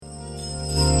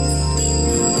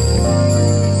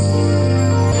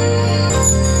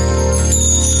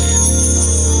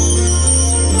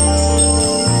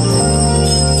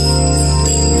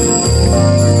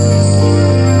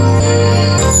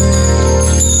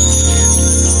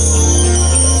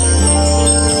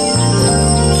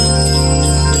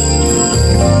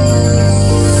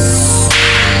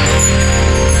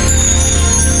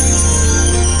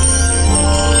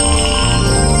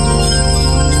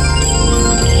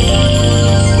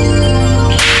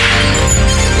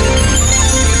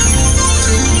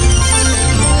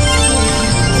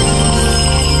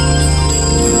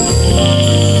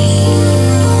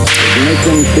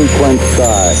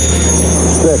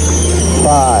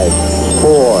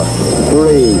3,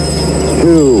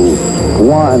 2,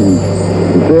 1,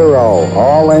 0.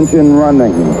 All engine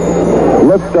running.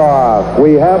 Liftoff.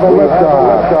 We have a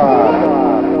liftoff.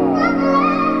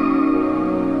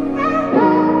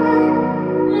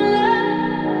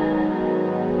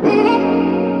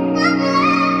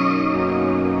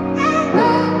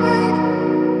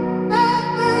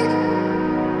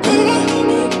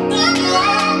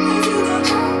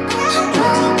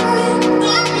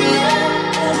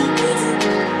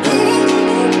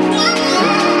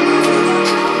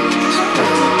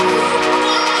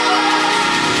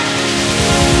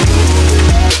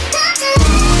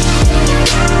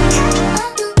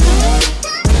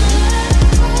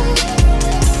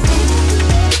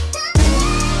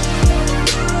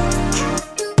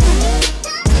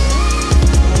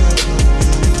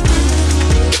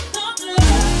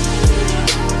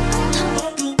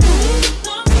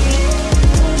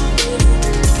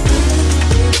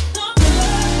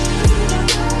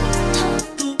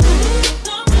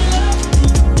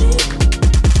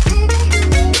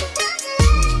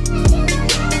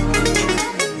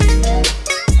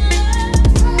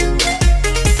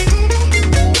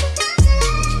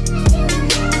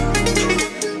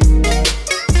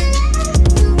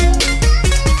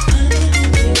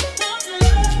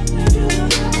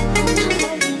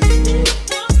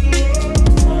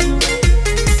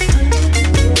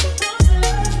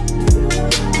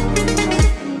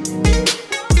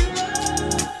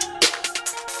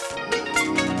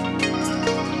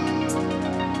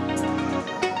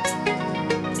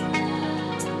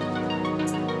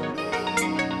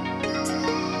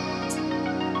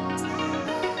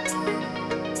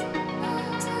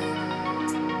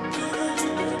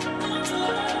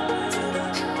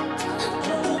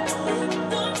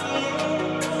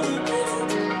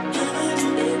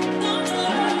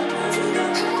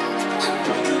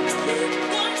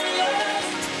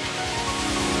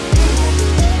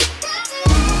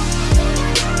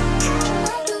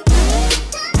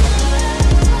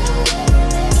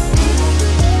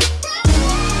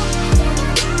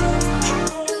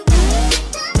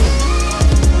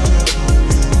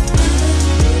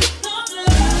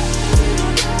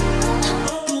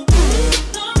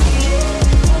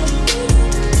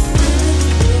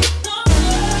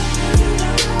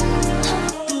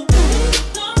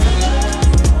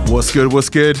 What's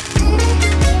good?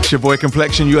 It's your boy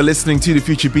Complexion. You are listening to the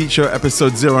Future Beat Show,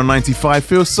 episode 095.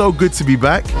 Feels so good to be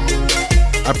back.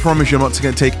 I promise you I'm not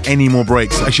going to take any more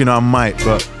breaks. Actually, no, I might,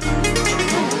 but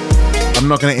I'm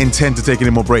not going to intend to take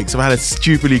any more breaks. I've had a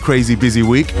stupidly crazy busy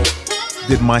week.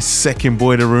 Did my second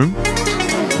Boiler Room.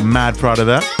 Mad proud of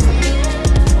that.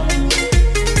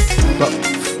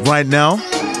 But right now,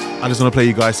 I just want to play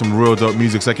you guys some real dope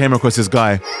music. So I came across this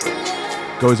guy.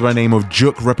 Goes by the name of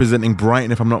Juk, representing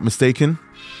Brighton, if I'm not mistaken.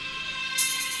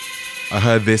 I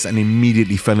heard this and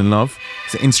immediately fell in love.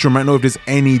 It's an instrumental. If there's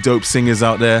any dope singers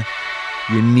out there,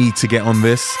 you need to get on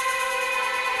this.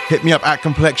 Hit me up at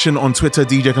Complexion on Twitter,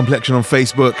 DJ Complexion on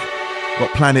Facebook.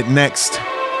 Got Planet Next,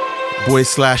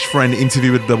 Boyslashfriend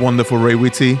interview with the wonderful Ray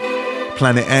Whitty,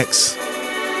 Planet X.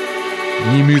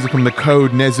 New music from The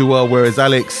Code, Nezua, Where Is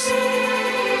Alex,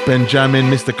 Benjamin,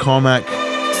 Mr. Carmack.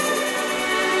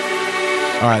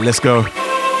 All right, let's go.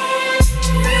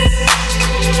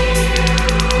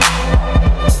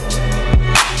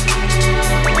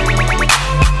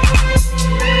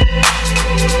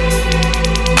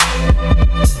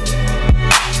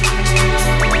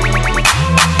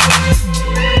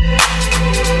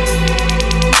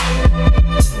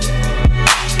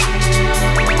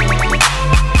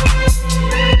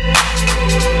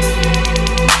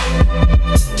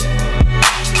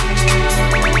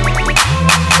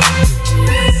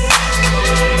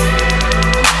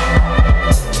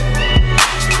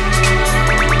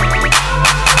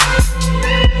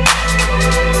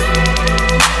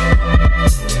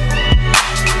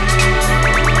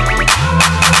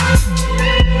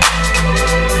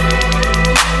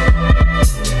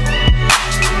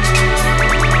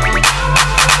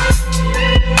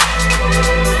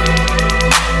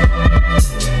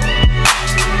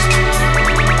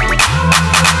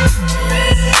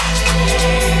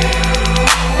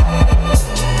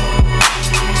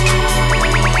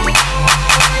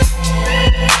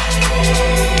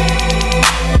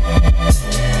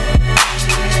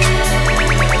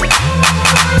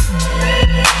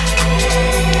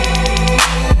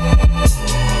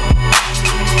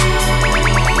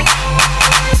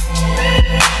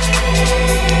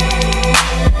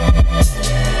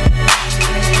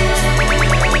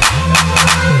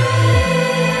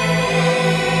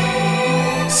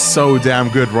 So damn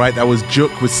good, right? That was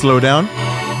Juk with Slow Down.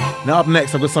 Now up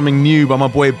next, I've got something new by my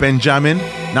boy Benjamin.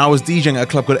 Now I was DJing at a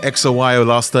club called XOYO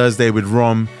last Thursday with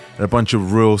Rom and a bunch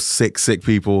of real sick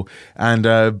people.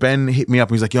 And Ben hit me up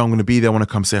and he's like, yo, I'm going to be there. I want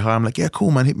to come say hi. I'm like, yeah,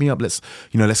 cool, man. Hit me up. Let's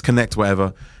connect,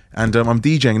 whatever. And I'm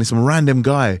DJing and some random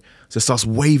guy just starts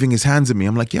waving his hands at me.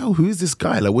 I'm like, yo, who is this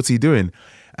guy? Like, what's he doing?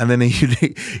 And then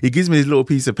he gives me this little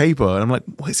piece of paper. And I'm like,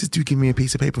 what is this dude giving me a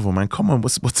piece of paper for, man? Come on,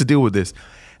 what's the deal with this?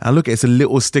 And I look at it, it's a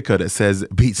little sticker that says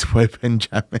Beats by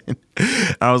Benjamin.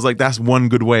 And I was like, that's one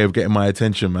good way of getting my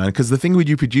attention, man. Because the thing with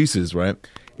you producers, right,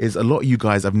 is a lot of you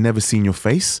guys, I've never seen your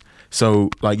face.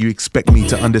 So, like, you expect me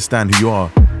to understand who you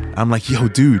are. I'm like, yo,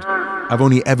 dude, I've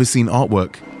only ever seen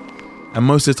artwork. And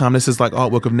most of the time, this is like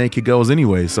artwork of naked girls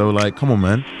anyway. So, like, come on,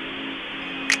 man.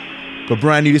 But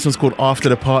brand new, this one's called After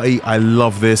the Party. I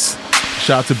love this.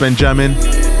 Shout out to Benjamin.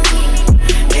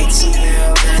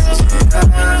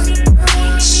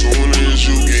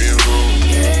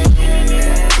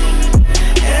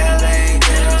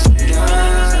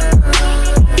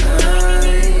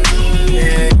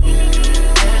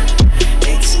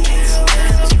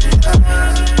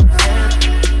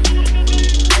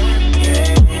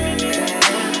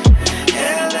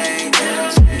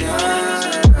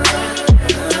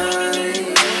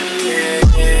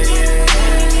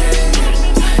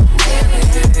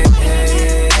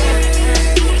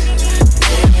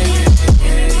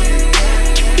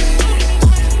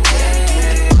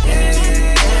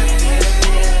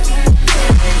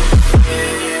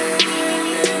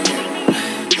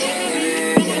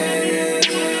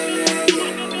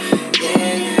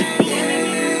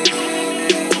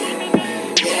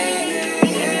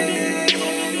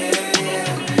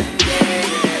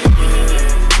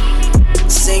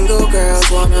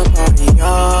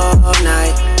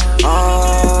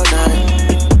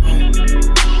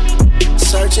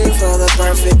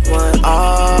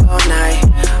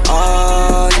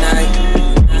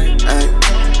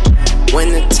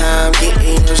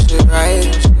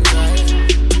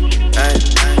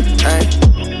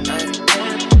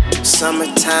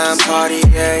 Summertime party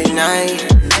every night.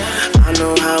 I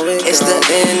know how it goes. It's the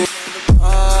end.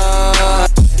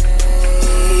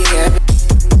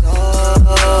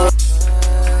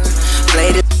 Play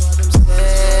this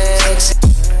sexy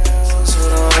girls who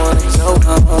don't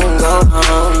wanna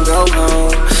go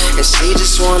home. And she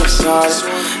just wanna party.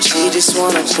 She just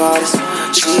wanna party.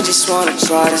 She just wanna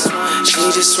party. She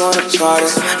just wanna party.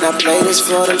 Now play this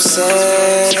for them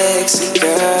sexy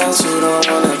girls who don't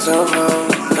wanna go home.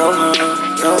 Go home,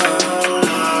 go home,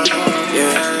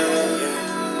 yeah.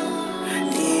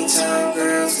 Anytime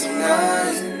girls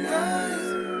tonight,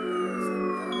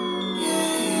 yeah.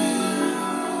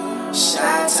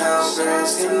 Chi-town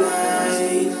girls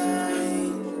tonight,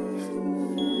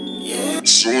 yeah.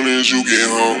 Soon as you get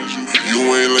home, you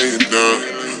ain't laying down.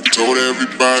 Told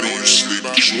everybody you sleep,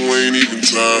 but you ain't even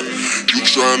tired. You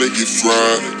tryna get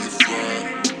fried.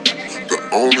 The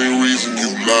only reason you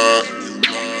lied.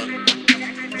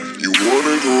 You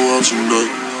wanna go out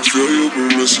tonight, feel you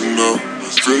been missing out.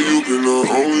 Feel you been the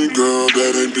only girl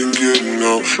that ain't been getting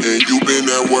out. And you been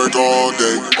at work all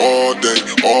day, all day,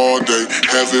 all day.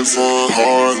 Having fun,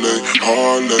 hardly.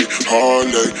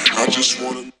 I just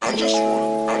wanna. I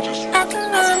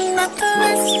can run up the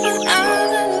rest for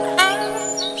hours and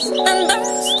hours and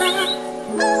don't stop.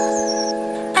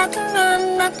 I can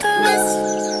run up the rest.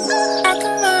 I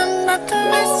can run up the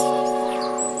rest.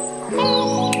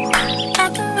 I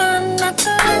can run up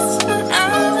the rest for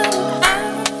hours and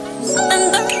hours and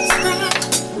don't stop.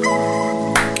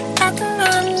 I can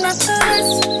run up the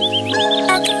rest.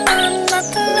 I can run up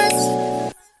the rest.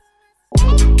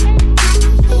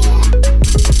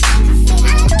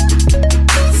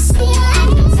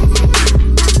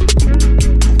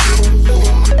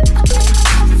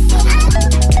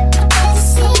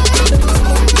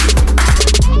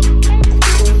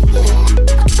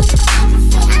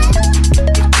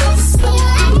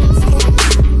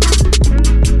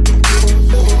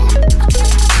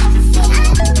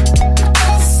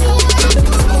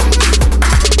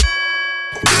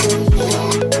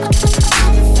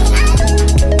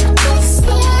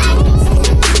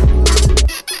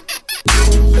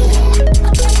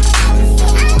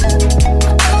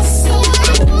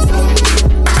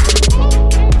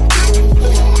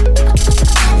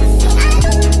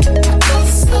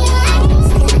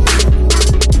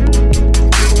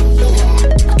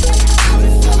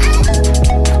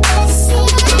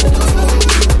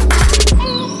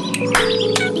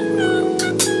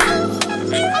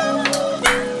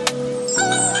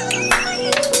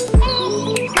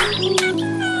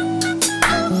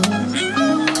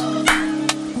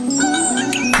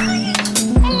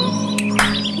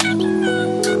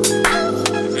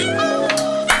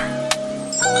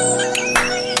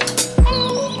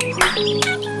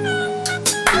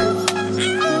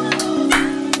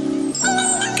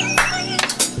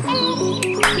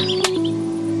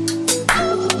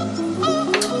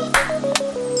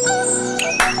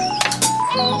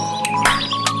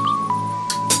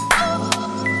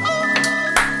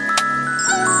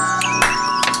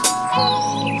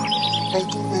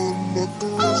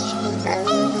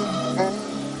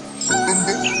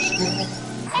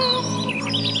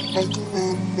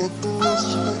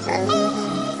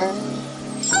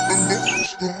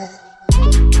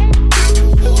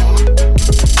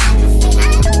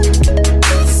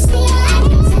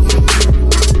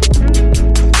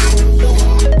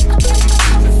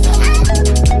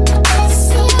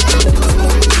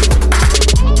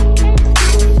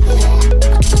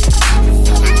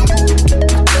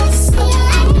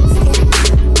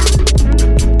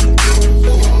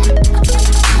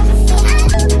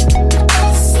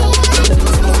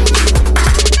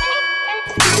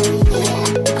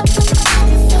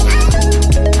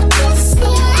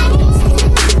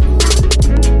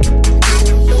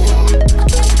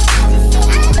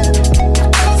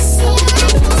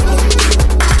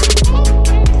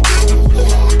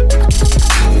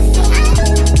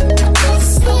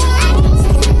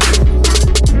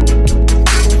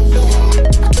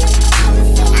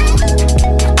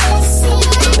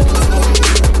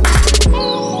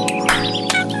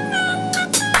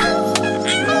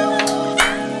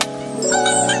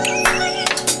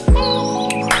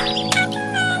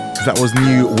 That was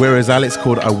new Where Is Alex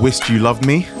called I Wished You Loved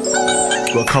Me.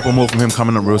 Got a couple more from him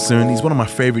coming up real soon. He's one of my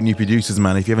favorite new producers,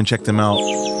 man. If you haven't checked him out,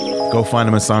 go find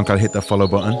him on SoundCloud, hit that follow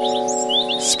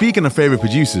button. Speaking of favorite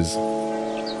producers,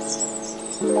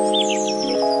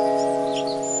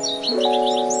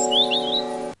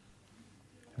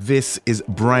 this is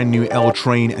brand new L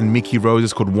Train and Mickey Rose.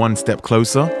 It's called One Step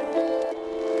Closer.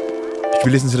 If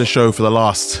you listen to the show for the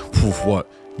last,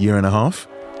 year and a half,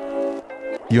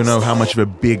 you'll know how much of a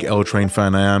big L Train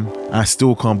fan I am. I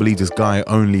still can't believe this guy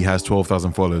only has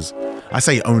 12,000 followers. I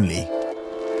say only.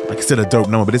 Like I said, a dope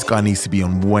number, but this guy needs to be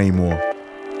on way more.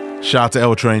 Shout out to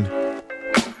L Train.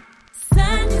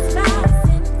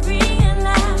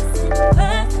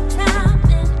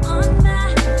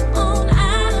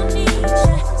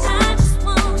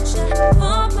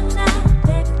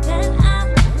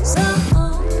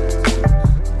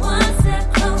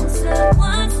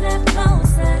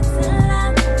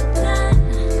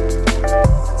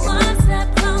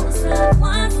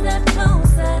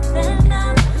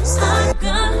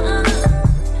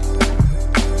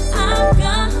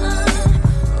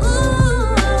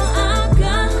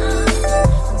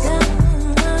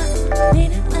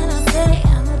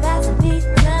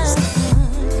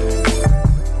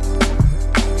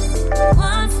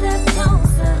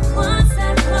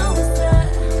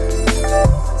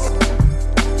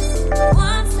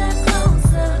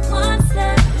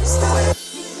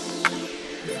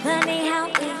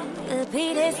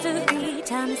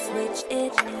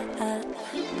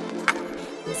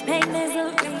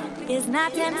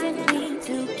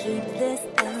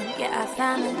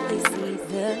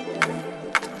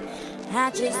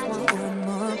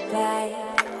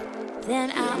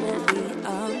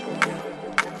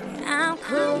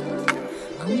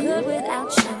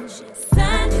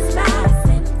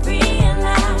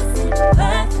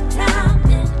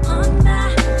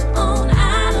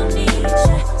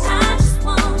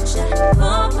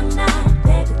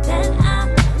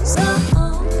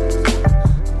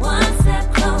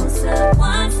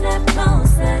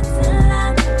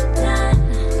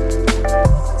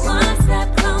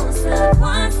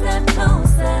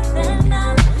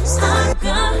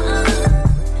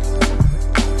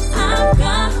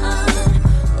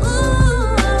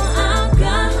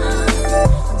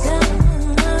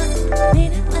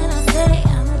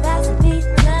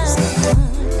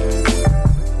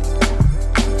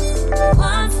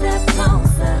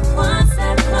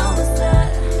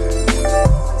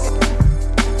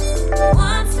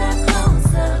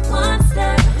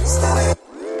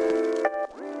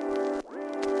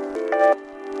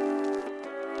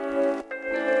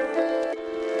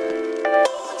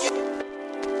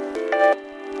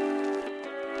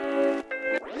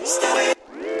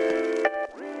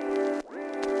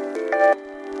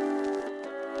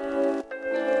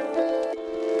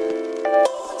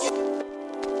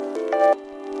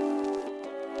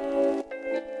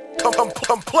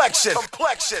 Complexion.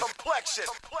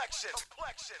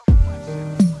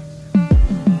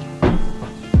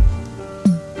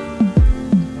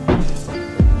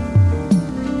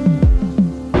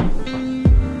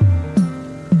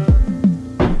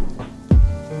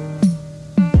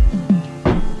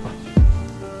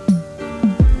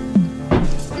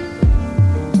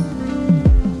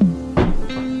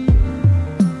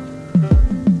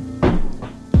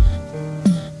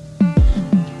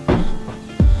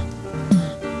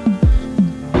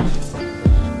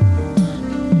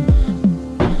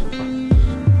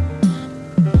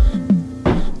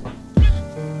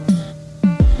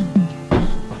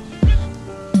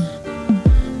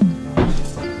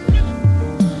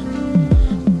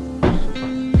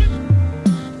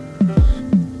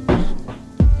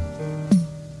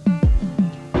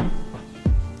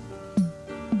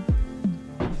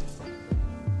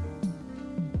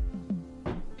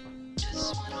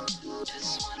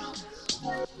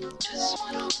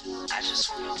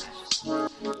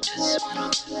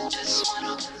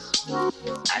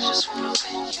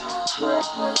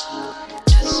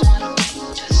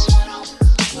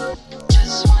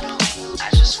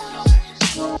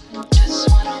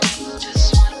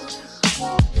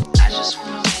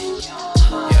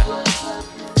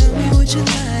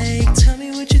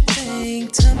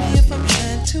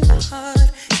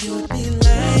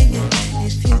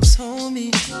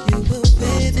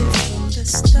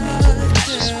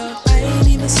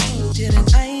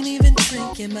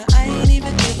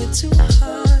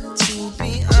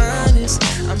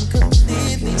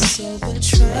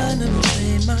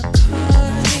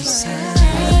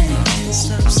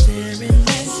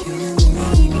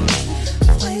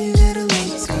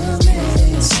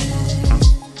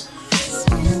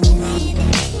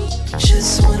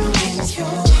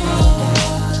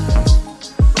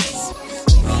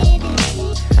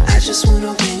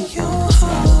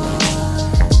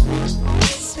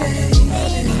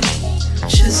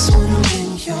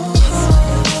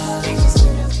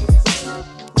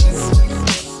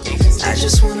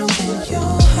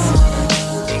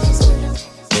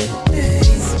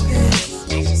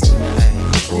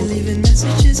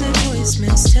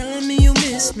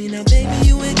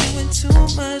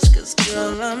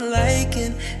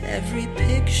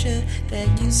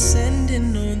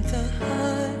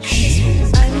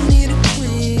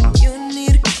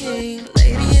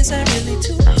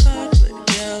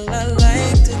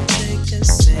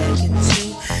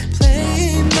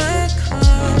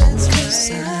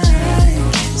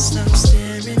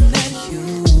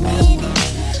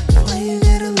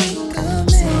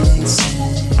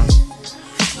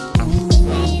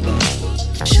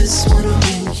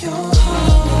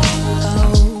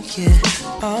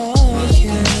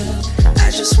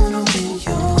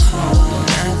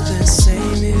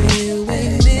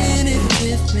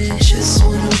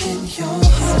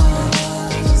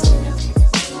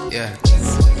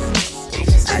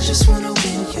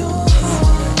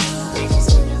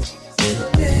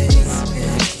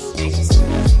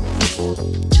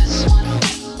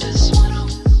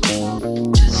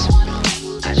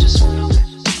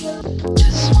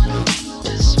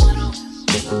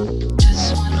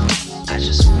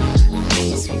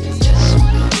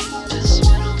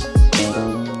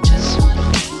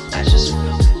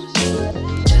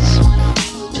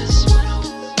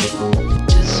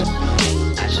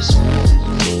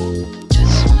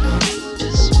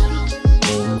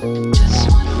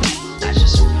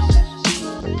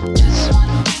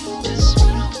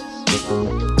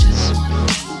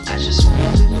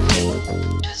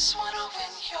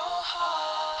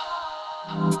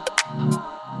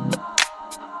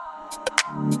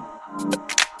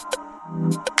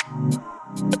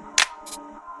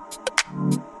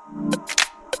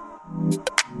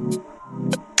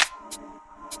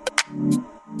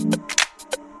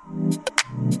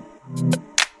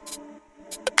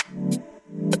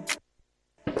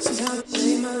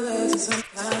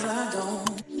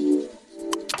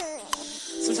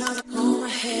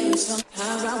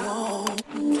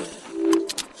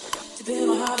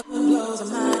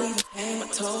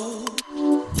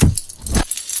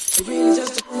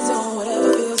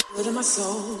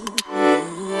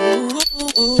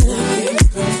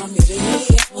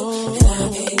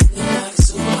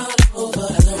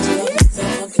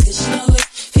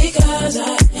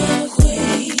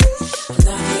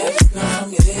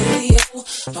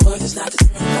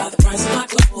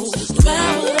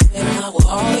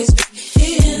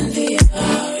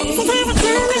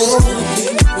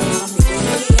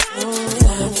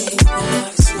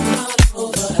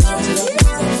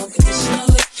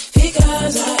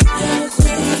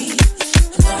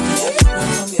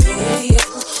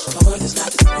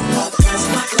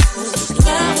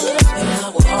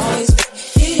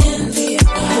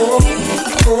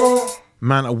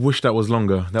 Man, I wish that was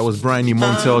longer. That was brand new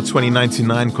Montel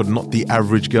 2099 called Not the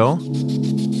Average Girl.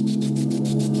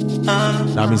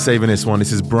 I've been saving this one.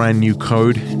 This is brand new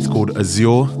Code. It's called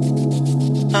Azure.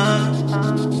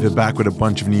 They're back with a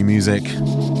bunch of new music.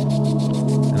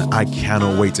 And I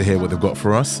cannot wait to hear what they've got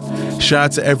for us. Shout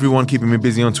out to everyone keeping me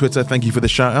busy on Twitter. Thank you for the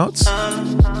shout outs.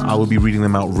 I will be reading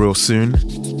them out real soon.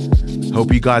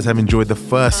 Hope you guys have enjoyed the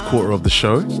first quarter of the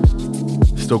show.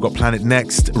 Still got Planet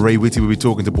next. Ray Whitty will be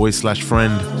talking to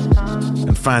Boyslashfriend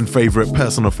and fan favorite,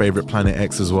 personal favorite Planet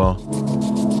X as well.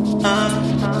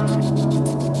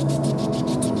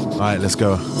 Alright, let's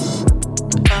go.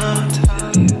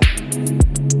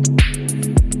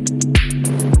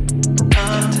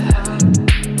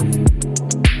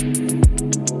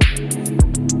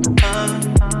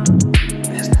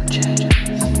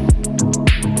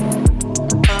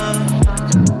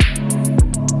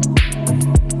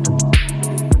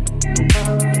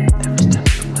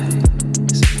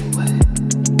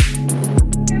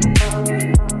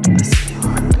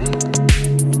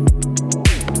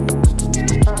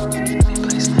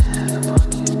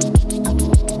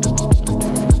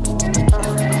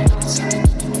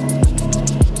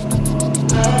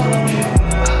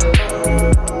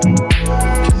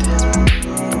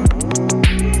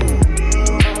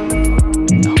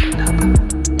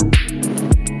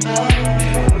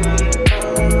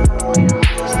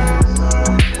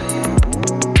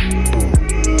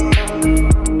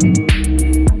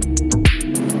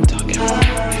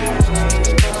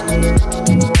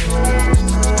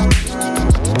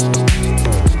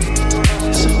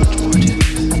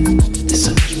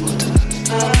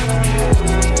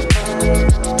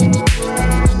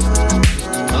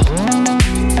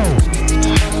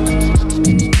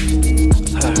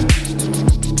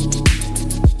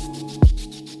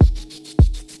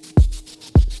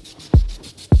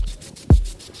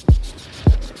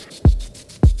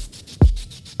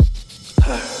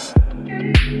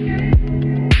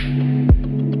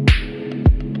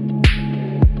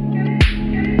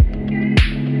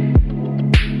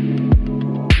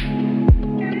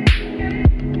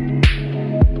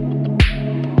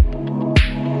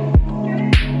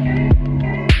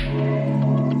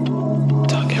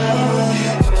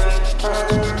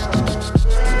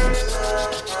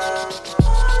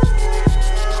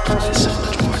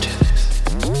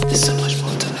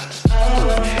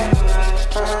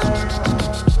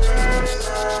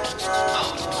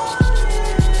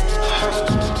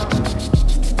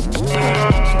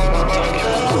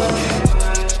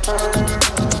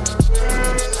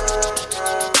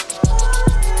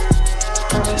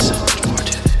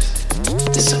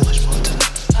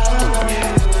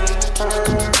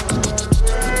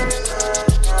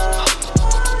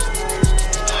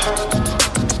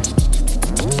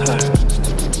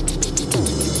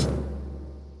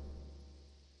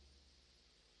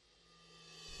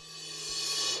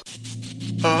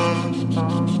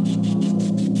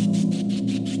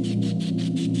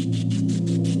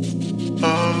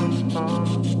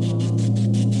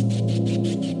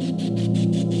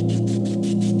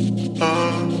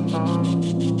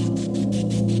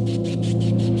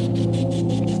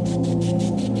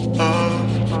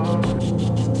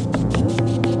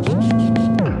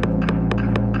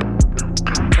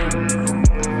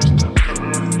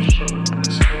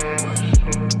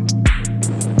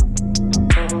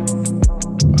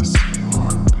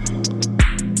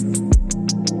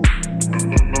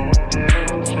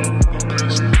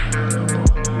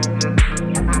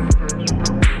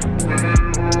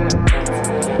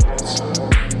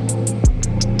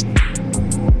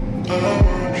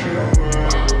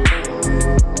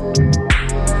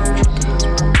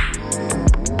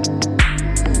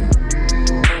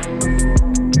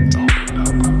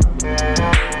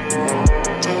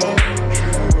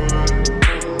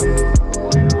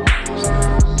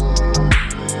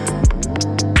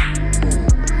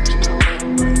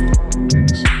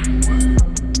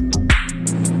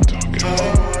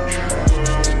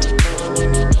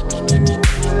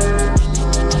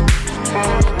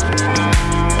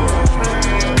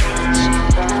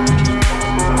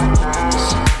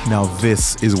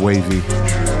 This is wavy.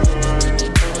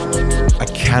 I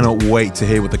cannot wait to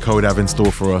hear what the code have in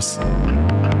store for us.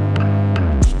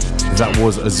 That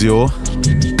was Azure.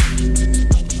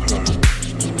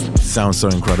 Sounds so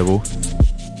incredible.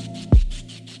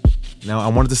 Now, I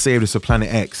wanted to save this for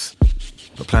Planet X,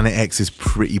 but Planet X is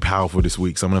pretty powerful this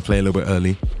week, so I'm going to play a little bit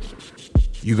early.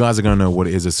 You guys are going to know what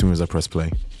it is as soon as I press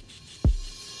play.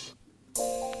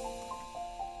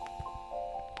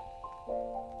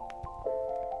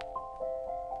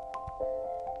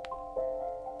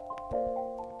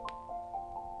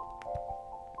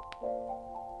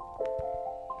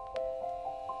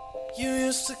 You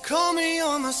used to call me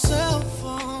on my cell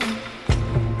phone,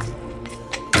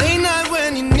 late night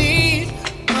when you need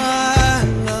my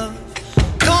love.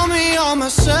 Call me on my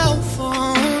cell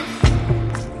phone,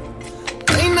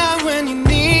 late night when you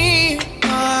need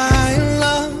my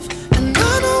love. And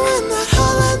I know in that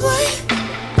hotline way,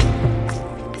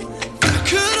 that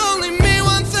could only mean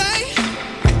one thing.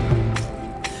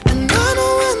 And I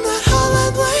know in that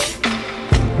hotline way,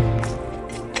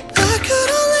 that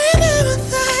could only mean one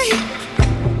thing.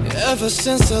 Ever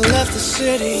since I left the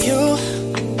city, you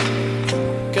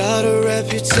got a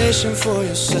reputation for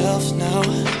yourself now.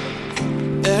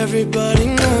 Everybody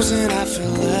knows that I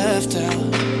feel left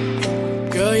out.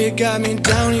 Girl, you got me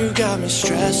down, you got me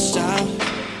stressed out.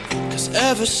 Cause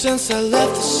ever since I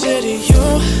left the city,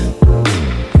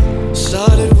 you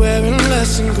started wearing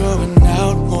less and going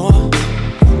out more.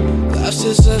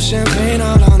 Glasses of champagne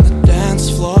out on the dance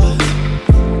floor,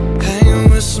 hanging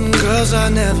with some girls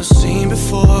I'd never seen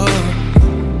before.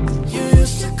 You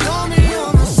used to call me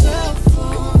on my cell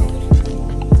phone,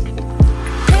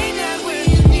 late night when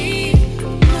you need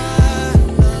my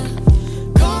love.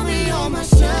 Call me on my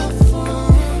cell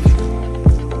phone,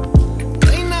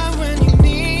 late night when you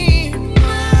need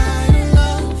my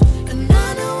love. And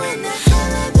I know in that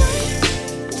holiday,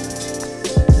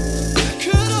 that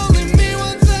could only mean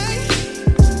one thing.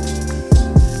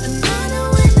 And I know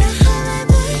in that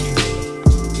holiday,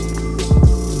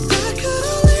 that could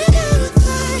only mean one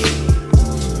thing.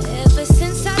 Ever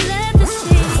since I left the city,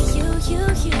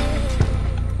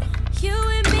 you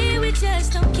and me, we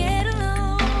just don't get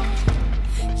along.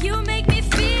 You make me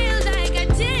feel like I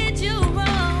did you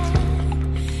wrong,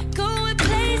 going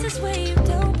places where you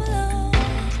don't belong.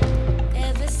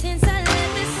 Ever since I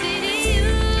left the city,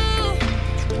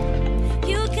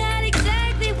 you got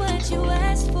exactly what you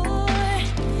asked for.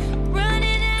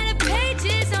 Running out of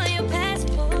pages on your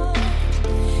passport,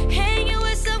 hanging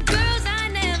with some girls I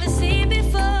never seen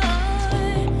before.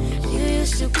 You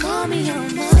used to call me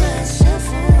on my cell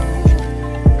phone,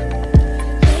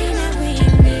 late night when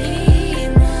you need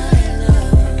my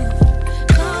love.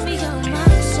 Call me on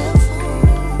my cell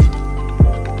phone,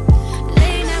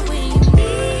 late night when you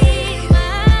need my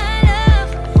love.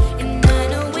 And I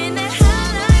know when that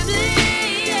hotline bling,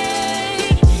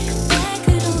 that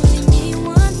could only mean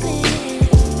one thing.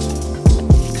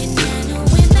 And I know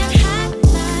when that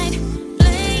hotline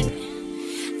bling,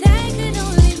 that could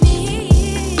only mean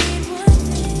one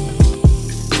thing.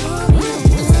 Call me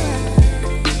on my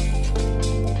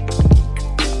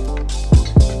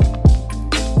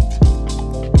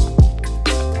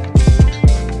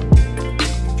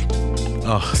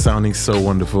Oh, sounding so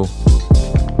wonderful.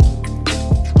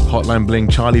 Hotline Bling,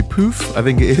 Charlie Puth, I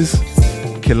think it is.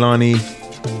 Kilani,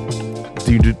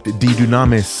 D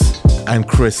Dunamis, and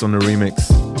Chris on the remix.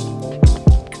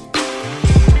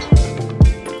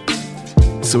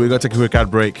 So we got to take a quick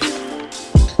ad break.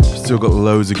 Still got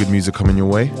loads of good music coming your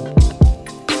way.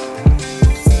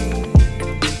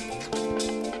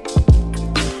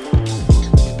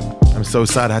 I'm so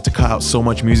sad I had to cut out so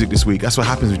much music this week. That's what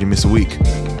happens when you miss a week.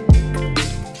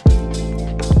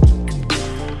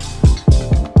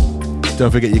 Don't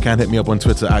forget you can hit me up on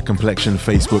Twitter at Complexion,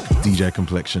 Facebook DJ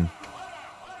Complexion.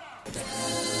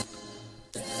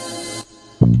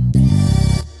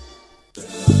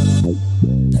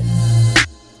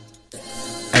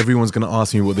 Everyone's gonna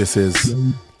ask me what this is.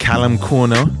 Callum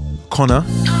Connor,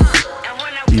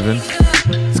 even.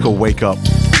 It's called Wake Up.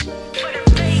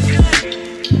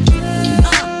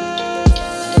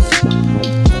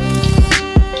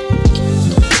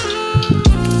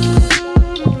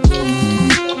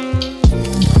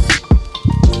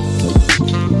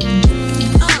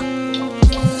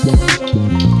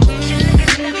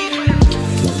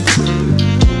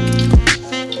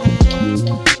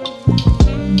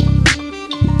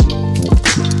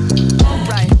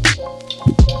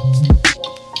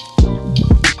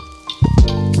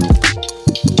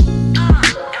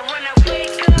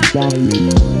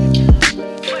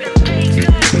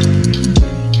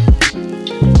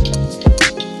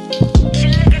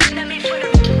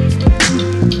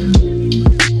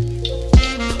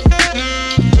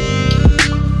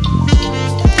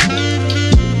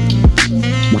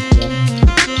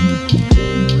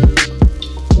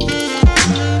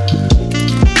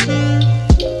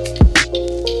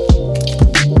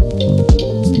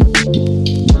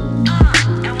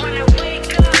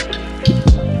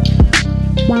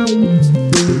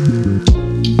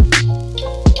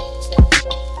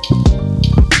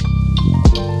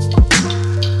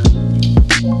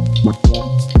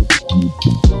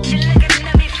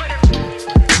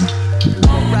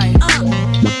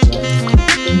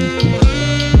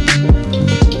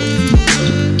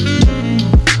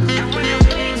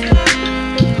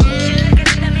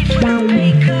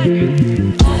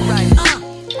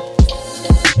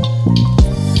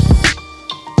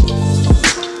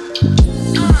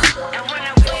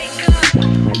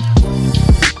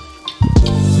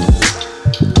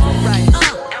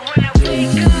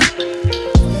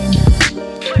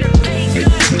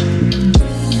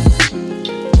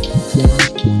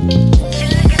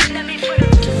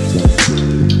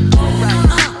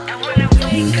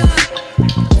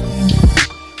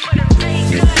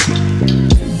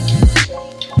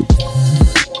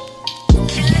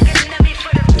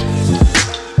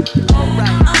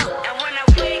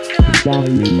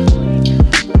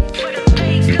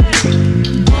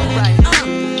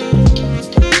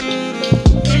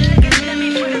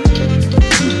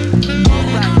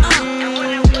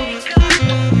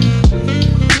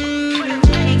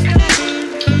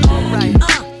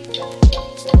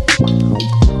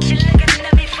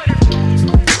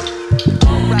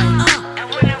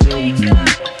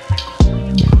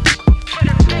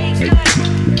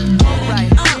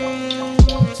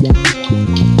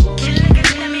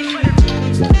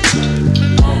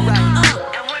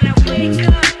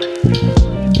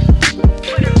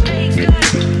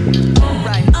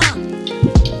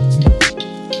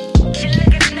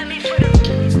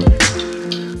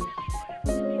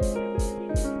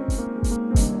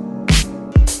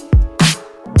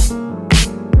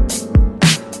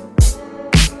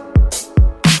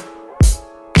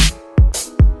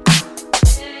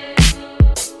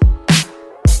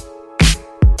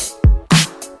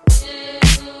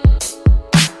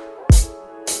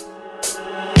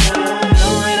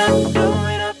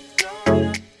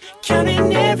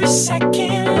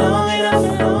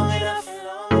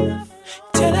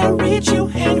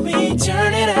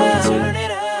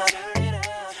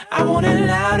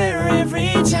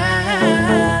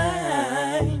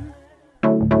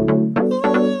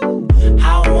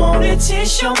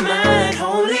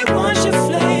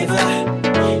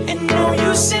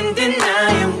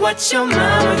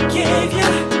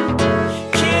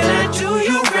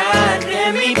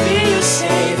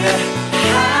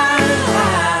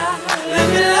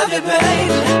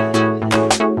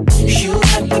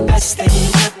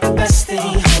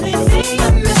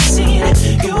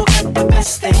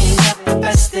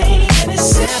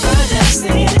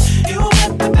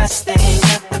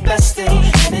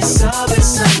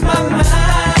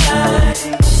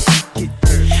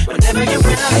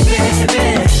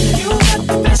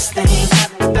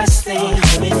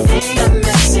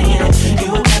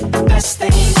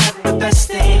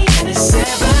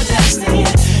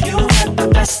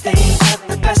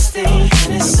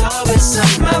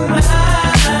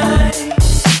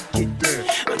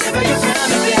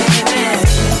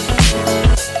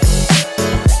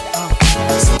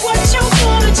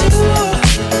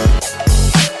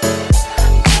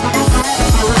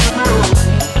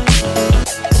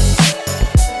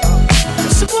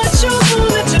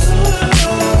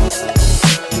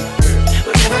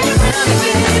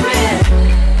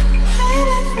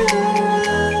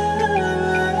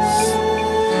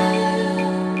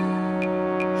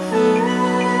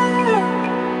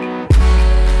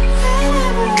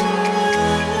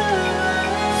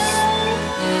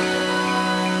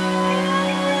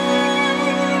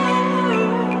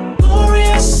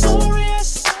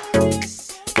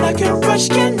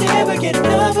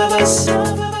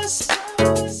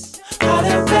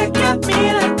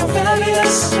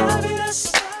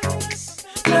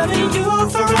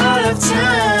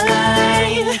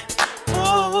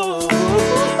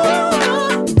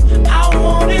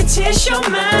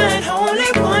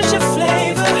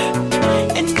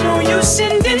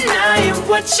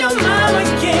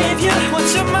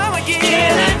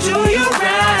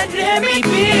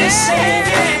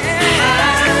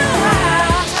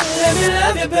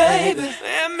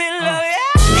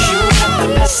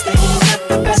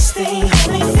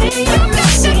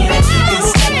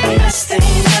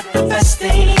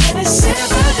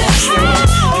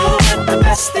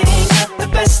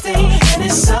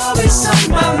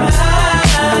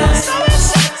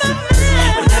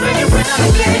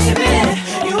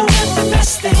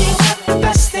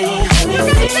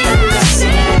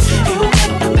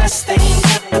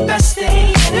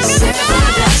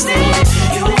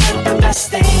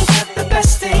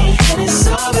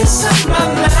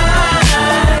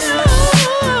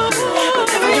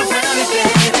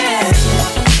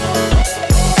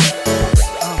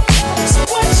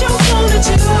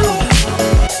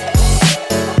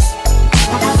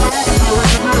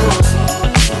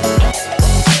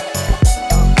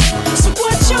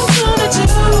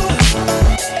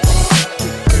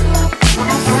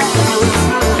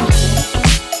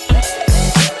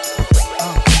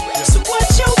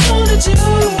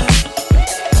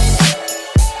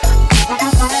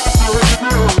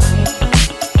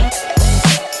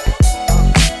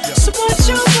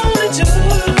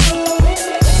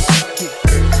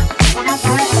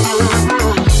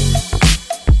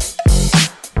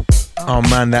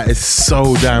 That is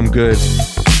so damn good.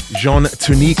 Jean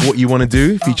Tunique, What You Want to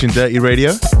Do, featuring Dirty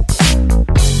Radio.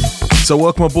 So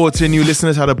welcome aboard to new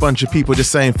listeners. Had a bunch of people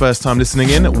just saying first time listening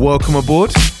in. Welcome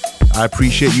aboard. I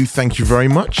appreciate you. Thank you very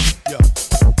much.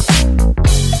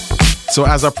 So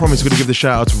as I promised, we're going to give the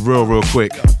shout out real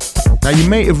quick. Now, you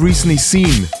may have recently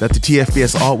seen that the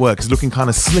TFBS artwork is looking kind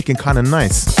of slick and kind of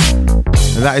nice.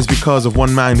 And that is because of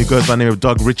one man who goes by the name of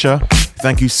Doug Richer.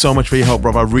 Thank you so much for your help,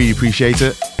 brother. I really appreciate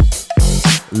it.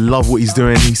 Love what he's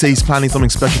doing. He says he's planning something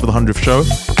special for the 100th show.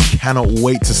 Cannot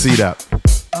wait to see that.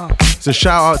 So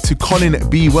shout out to Colin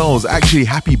B. Wells. Actually,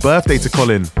 happy birthday to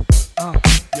Colin.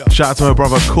 Shout out to my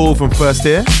brother Cool from First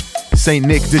Year. Saint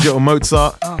Nick Digital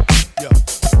Mozart.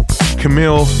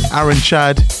 Camille, Aaron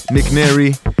Chad, Nick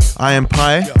Neary, I Am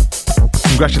Pie.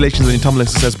 Congratulations on your tumbling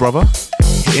success, brother.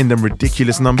 Hitting them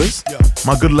ridiculous numbers.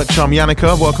 My good luck charm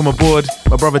Yannicka, welcome aboard.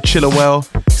 My brother Chillawell,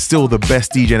 still the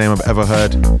best DJ name I've ever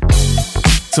heard.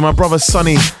 To my brother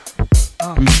Sonny,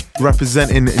 who's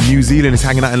representing New Zealand, is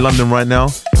hanging out in London right now.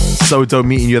 So dope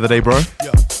meeting you the other day, bro.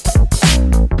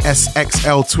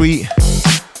 SXL Tweet.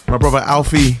 My brother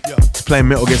Alfie is playing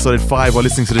Metal Gear Solid 5 while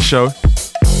listening to the show.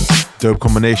 Dope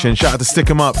combination. Shout out to Stick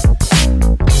 'em Up.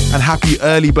 And happy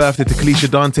early birthday to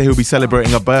Kalisha Dante, who'll be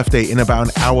celebrating her birthday in about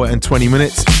an hour and 20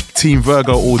 minutes. Team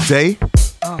Virgo all day.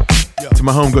 To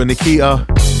my homegirl Nikita,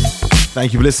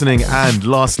 thank you for listening. And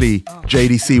lastly,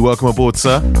 JDC, welcome aboard,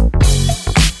 sir.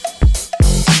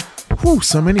 Whew,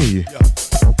 so many of you.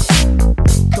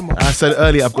 I said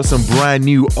earlier, I've got some brand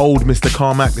new old Mr.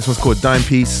 Carmack. This one's called Dime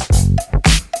Piece.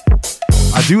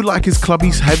 I do like his clubby,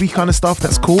 heavy kind of stuff.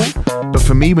 That's cool. But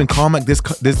for me, when Carmack this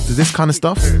kind of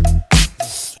stuff,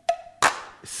 it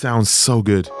sounds so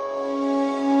good.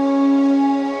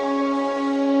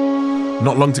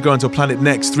 Not long to go until Planet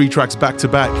Next. 3 tracks back to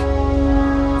back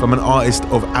from an artist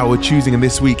of our choosing. And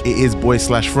this week it is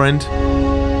Boyslashfriend.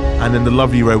 And then the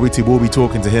lovely Ray Witty will be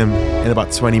talking to him in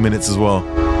about 20 minutes as well.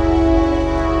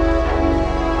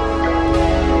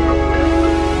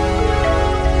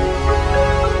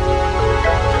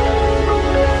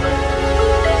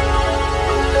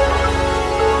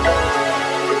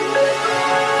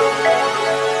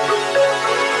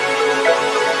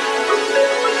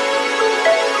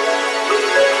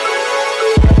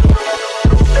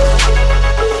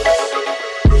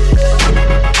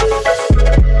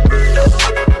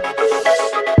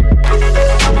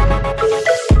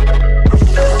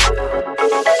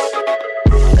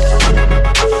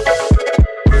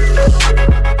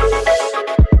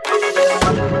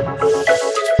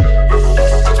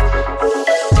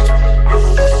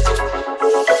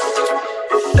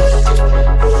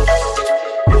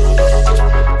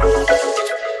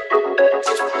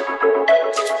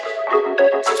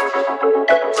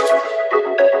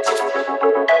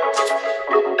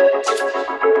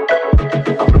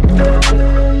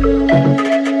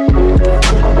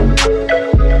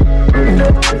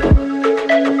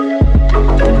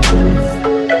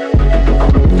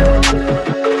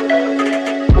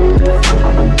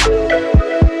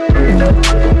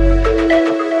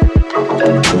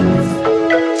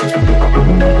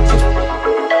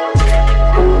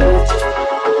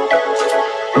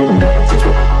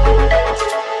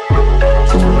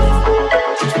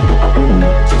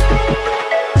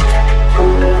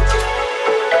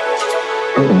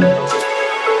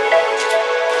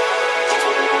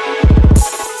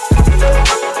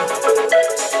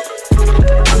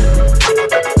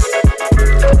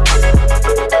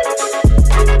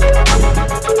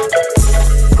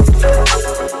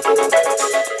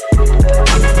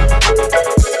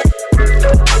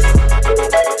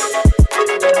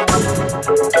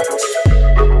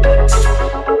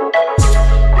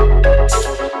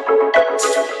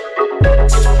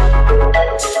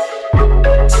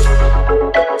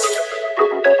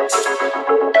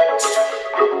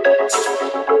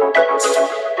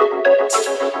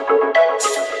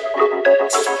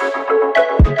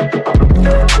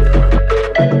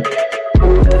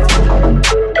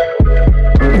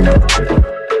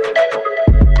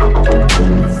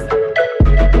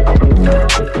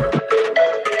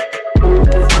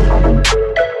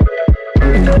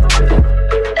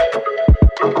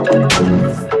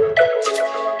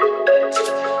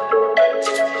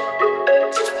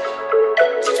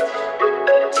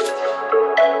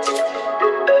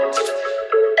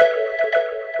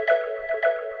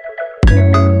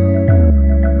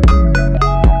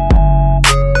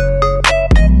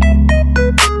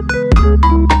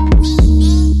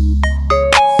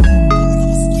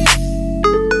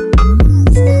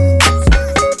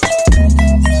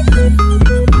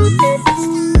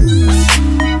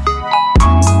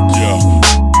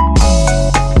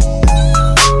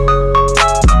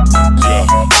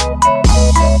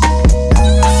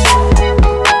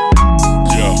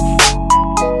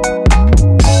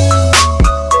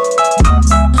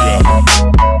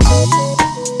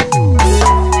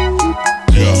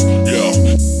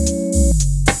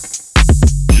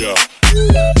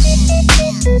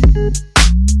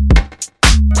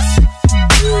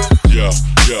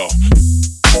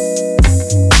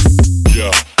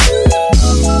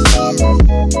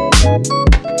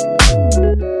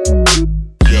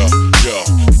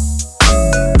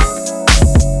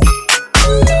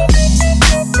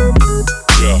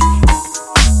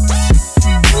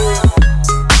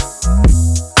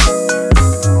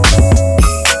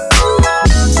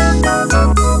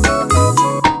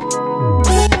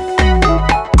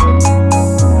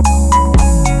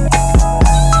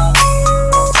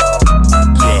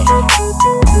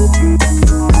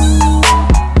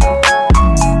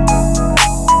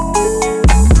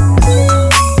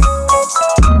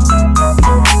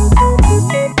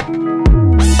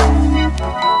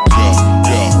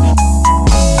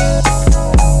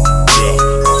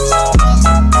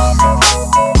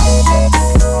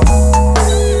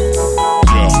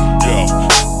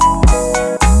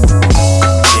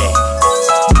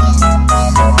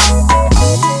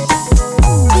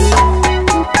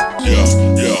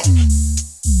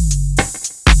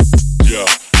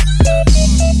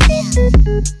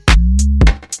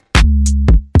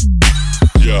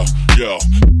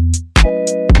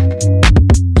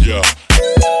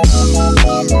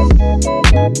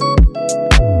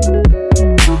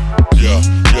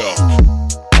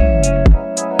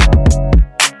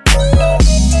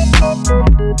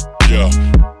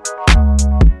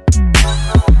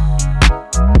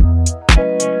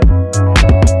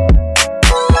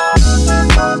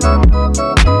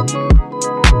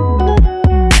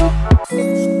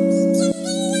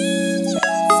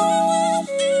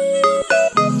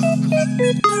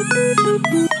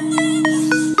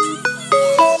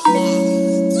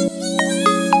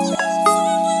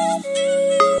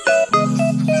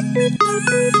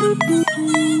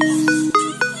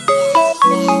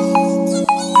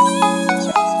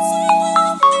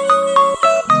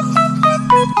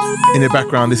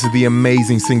 background, this is the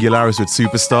amazing Singularis with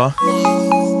Superstar.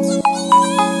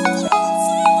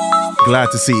 Glad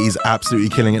to see he's absolutely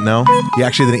killing it now. He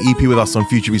actually did an EP with us on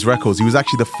Future Beats Records. He was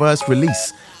actually the first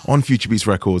release on Future Beats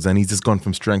Records, and he's just gone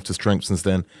from strength to strength since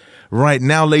then. Right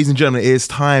now, ladies and gentlemen, it is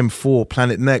time for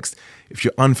Planet Next. If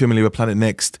you're unfamiliar with Planet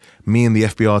Next, me and the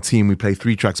FBR team, we play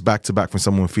 3 tracks back to back from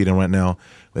someone we're feeding right now.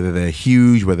 Whether they're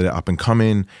huge, whether they're up and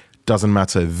coming, doesn't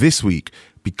matter. This week,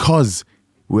 because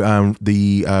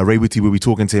Ray Whitty will be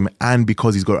talking to him, and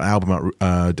because he's got an album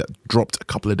out, that dropped a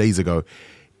couple of days ago,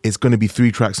 it's going to be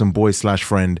 3 tracks on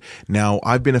Boyslashfriend. Now,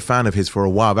 I've been a fan of his for a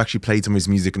while. I've actually played some of his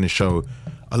music in the show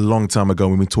a long time ago.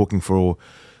 We've been talking for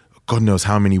God knows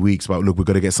how many weeks about, look, we've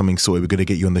got to get something sorted. We've got to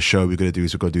get you on the show. We've got to do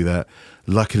this. We've got to do that.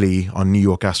 Luckily, our New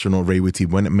York astronaut, Ray Whitty,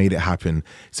 when it made it happen.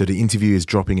 So the interview is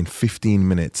dropping in 15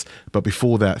 minutes. But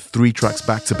before that, 3 tracks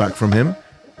back to back from him.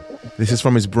 This is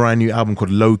from his brand new album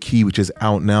called Low Key, which is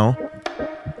out now.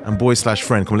 And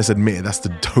Boyslashfriend, come on, let's admit it, that's the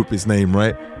dopest name,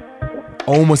 right?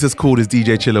 Almost as cool as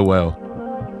DJ Chiller Whale.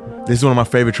 This is one of my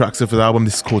favorite tracks of the album.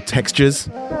 This is called Textures.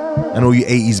 And all you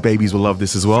 80s babies will love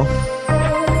this as well.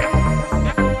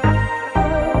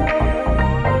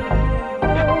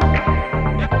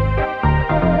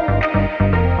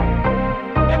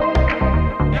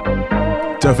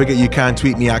 Don't forget you can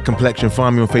tweet me at Complexion.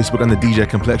 Find me on Facebook under DJ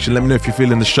Complexion. Let me know if you're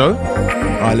feeling the show.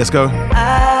 All right, let's go.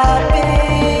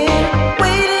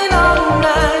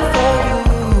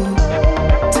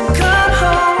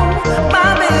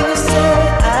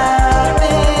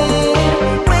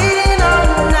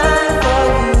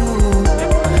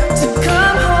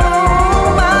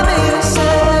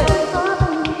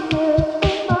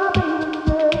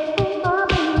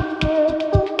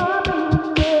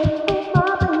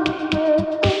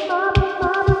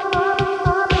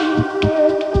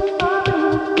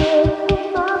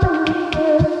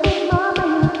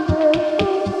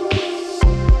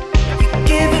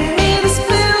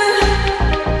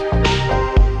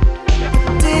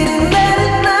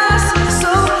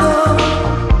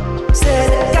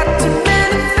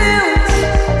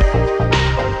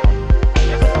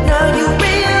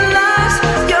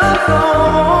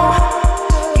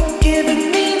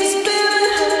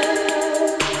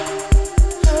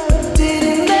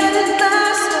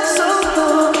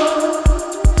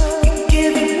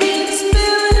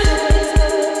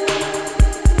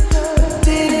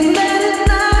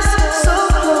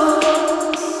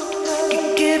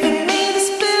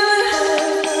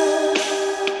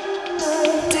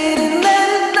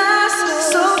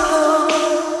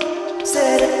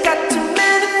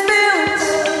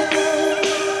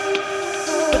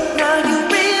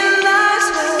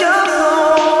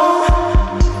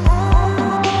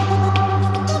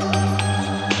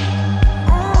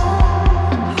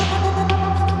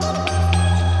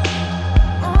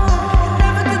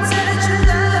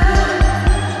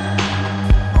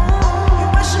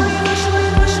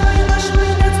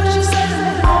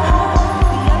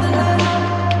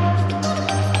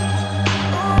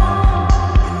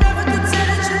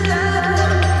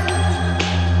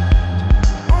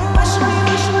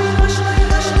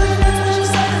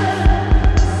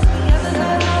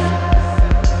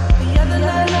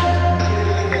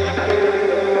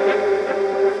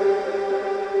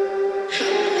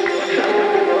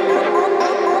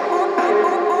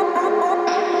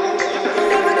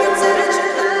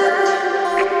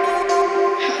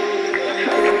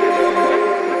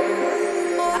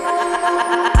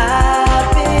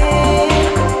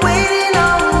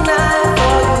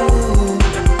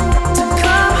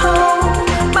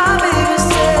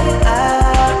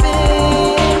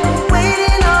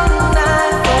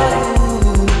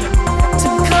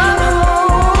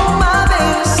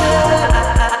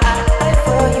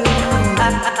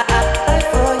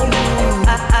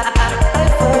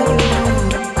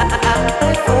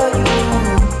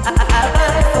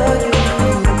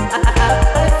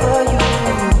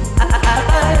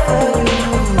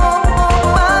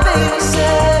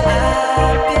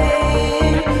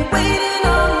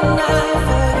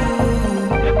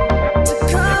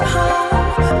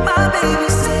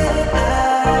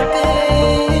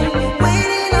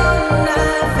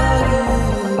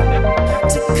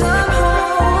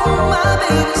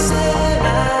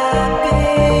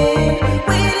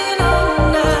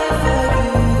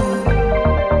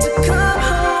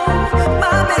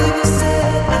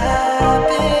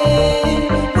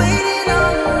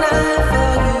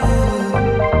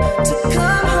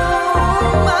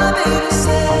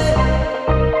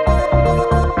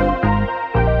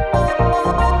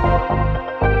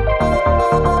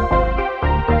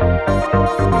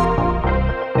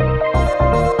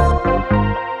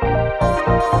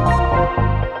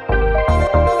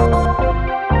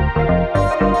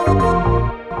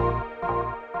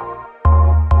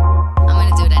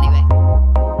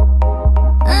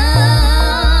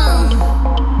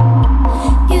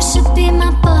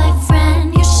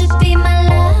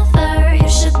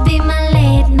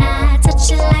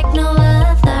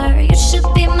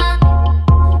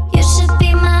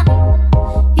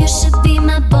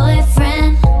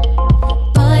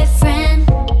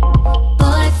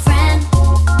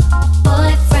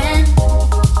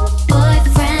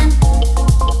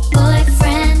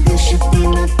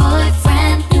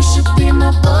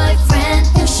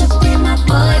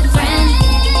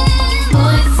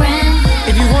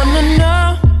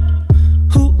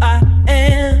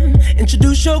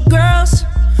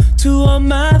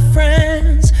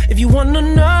 friends. If you wanna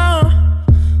know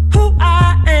who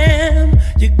I am,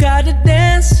 you gotta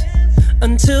dance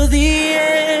until the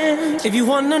end. If you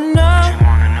wanna know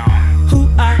who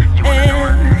I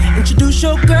am, introduce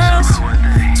your girls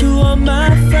to all my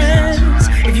friends.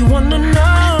 If you wanna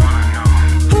know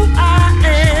who I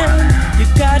am, you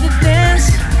gotta dance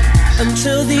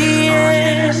until the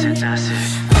end.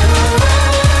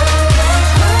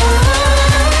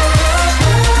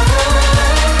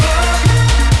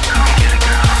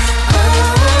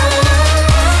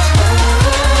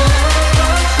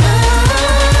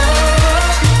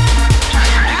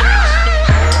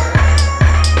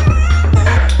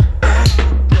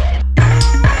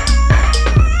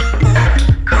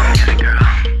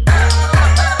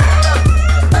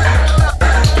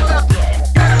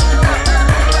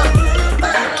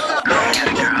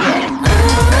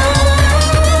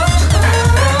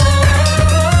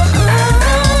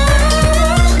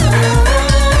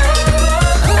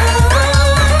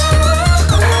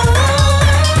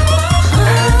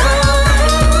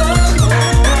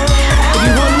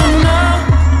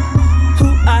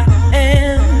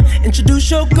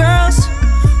 Your girls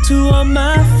to all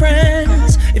my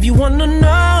friends. If you wanna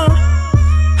know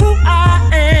who I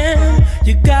am,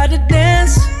 you gotta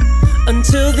dance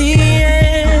until the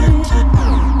end.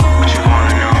 What you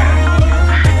wanna know?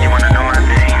 You wanna know my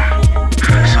name?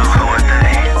 So who are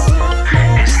they?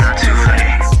 It's not too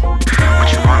late. What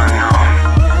you wanna know?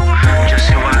 Just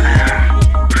who I am.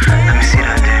 Let me see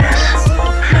that dance.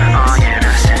 Oh yeah,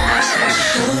 that's it, that's it.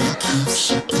 Keep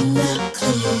shipping that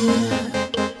clear.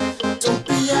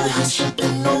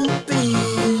 Shipping on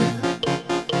beer,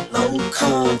 low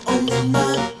carb only my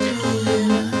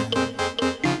beer.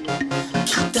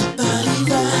 Keep that body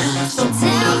right. So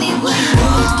tell me what you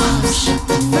want.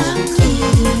 Shipping right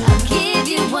clear. I'll give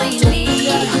you what you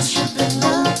need. Shipping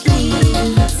on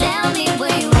beer. Tell me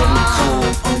what you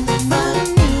want. Only my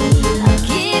beer. I'll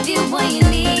give you what you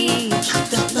need. Keep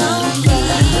that body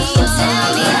right. So tell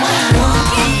me what you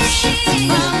want. Shipping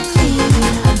right clear.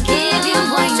 I'll give you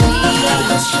what you need.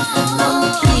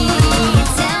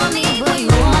 Tell me what you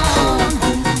want. I'll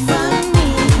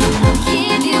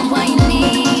give you what you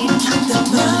need.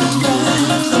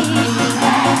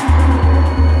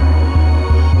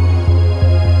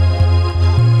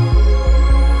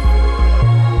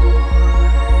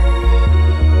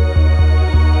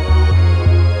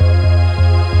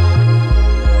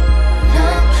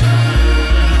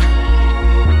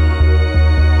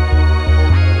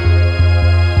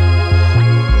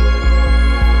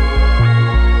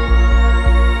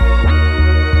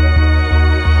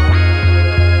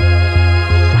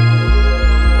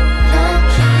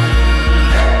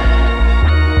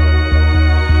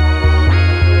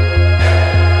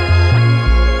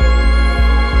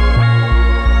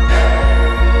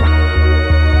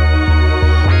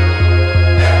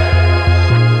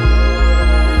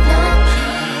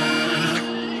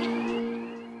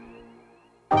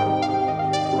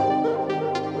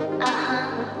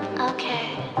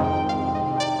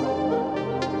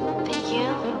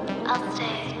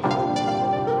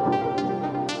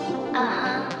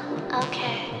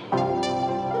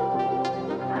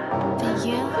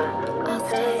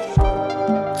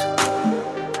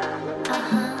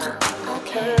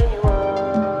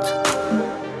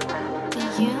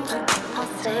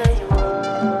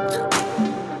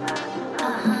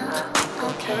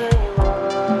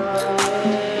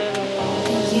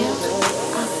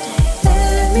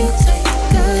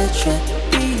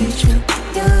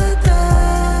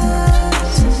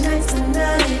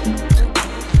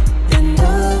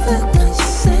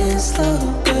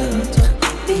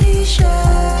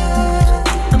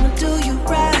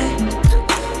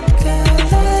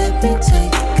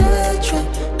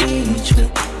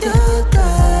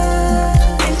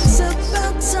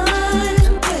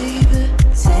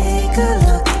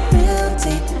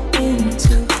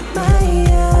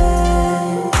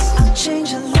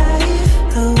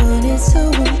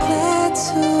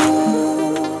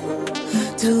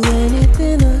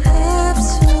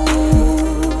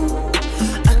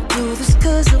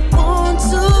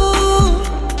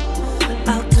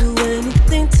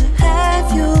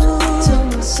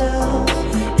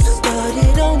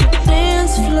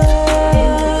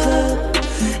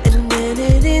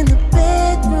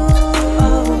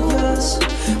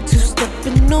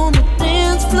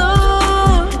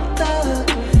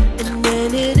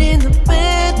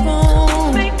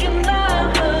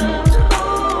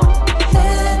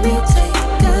 Let me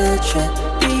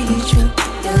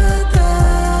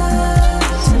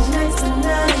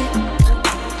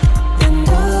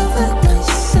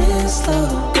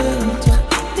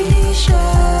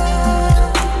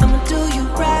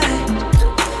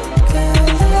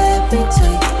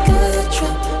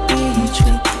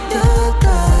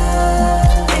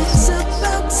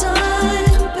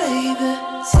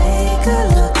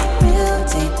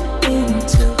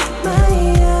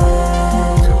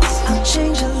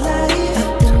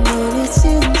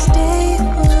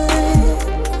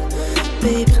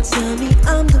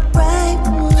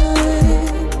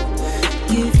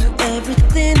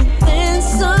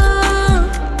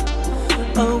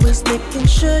making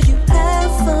sure you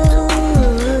have fun.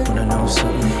 Wanna know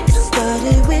something? It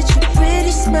started with your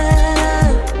pretty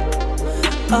smile.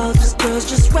 All these girls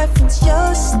just reference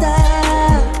your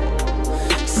style.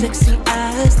 Sexy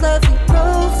eyes, lovely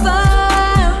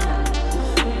profile.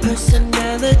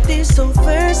 Personality so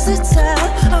versatile.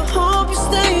 I hope you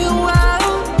stay a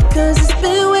while, 'cause it's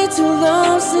been way too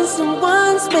long since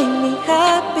someone's made me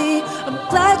happy. I'm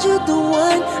glad you're the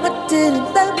one I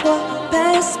didn't let walk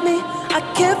past me. I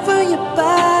care for your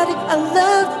body, I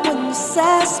love when you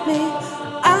sass me.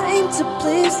 I aim to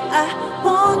please, I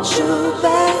want you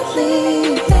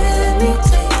badly. Let me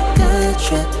take a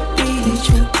trip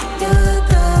between your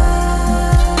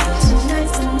thighs.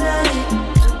 Tonight,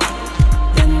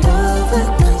 bend over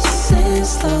nice and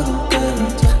slow, girl,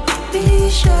 don't be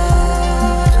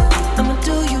shy. I'ma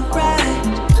do you right,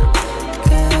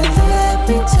 girl, let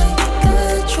me take a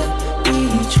trip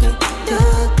between your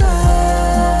thighs.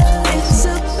 It's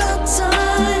about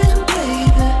time,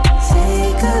 baby,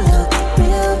 take a look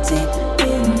real deep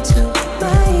into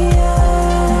my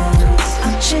eyes.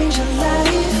 I'll change your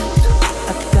life,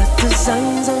 I've got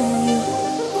designs on you.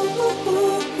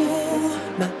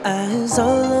 My eyes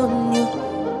all on you.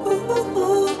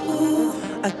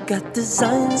 I got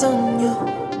designs on you.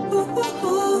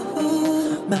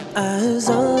 My eyes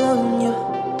all on you.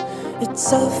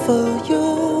 It's all for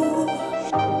you.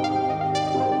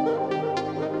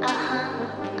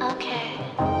 Okay.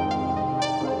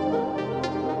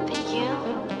 For you,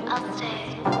 I'll stay.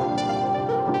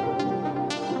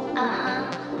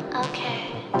 Okay.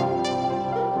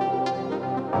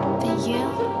 For you,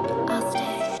 I'll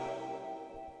stay.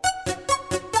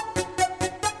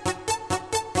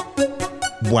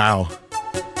 Wow.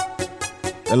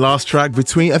 The last track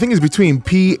between, I think it's between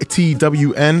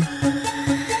PTWN.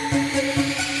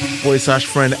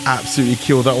 Boyslashfriend absolutely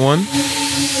killed that one.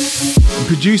 And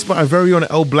produced by our very own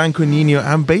El Blanco Nino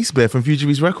and Bass Bear from Future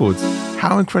Beats Records.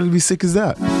 How incredibly sick is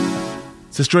that?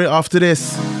 So straight after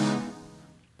this,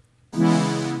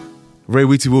 Ray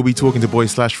Wheaty will be talking to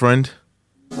Boyslashfriend.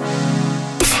 We've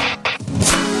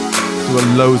got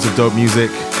loads of dope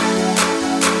music.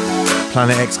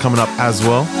 Planet X coming up as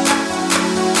well.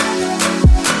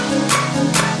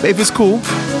 But if it's cool,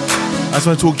 I just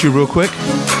want to talk to you real quick.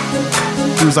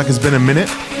 Feels like it's been a minute.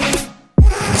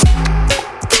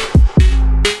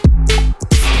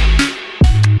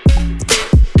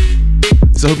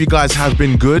 So I hope you guys have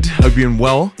been good. Hope you've been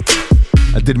well.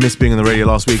 I did miss being on the radio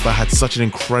last week, but I had such an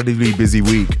incredibly busy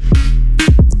week.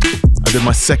 I did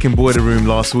my second Boiler Room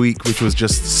last week, which was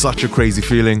just such a crazy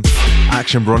feeling.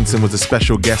 Action Bronson was a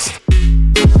special guest.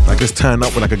 Like, just turned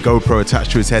up with like a GoPro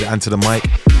attached to his head and to the mic.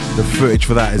 The footage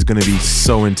for that is going to be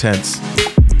so intense.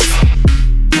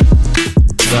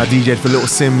 So I DJ'd for Little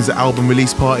Sim's album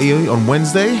release party on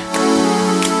Wednesday.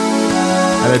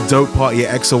 Had a dope party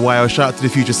at XOYO. Shout out to the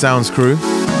Future Sounds crew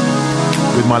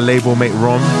with my label mate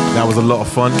Rom. That was a lot of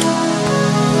fun.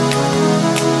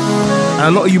 And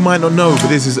a lot of you might not know, but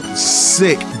this is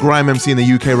sick grime MC in the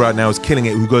UK right now, is killing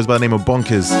it, who goes by the name of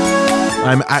Bonkers.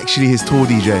 I'm actually his tour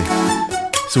DJ.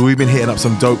 So we've been hitting up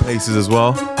some dope places as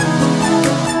well.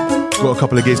 Got a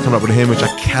couple of gigs coming up with him, which I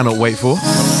cannot wait for.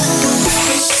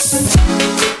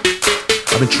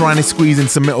 I've been trying to squeeze in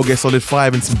some Metal Gear Solid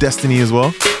 5 and some Destiny as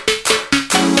well.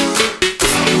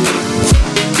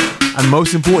 And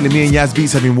most importantly, me and Yaz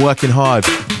Beats have been working hard,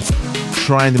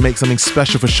 trying to make something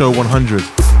special for show 100.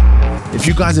 If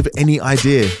you guys have any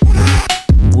idea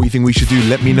what you think we should do,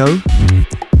 let me know.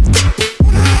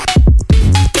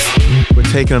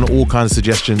 We're taking on all kinds of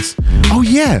suggestions. Oh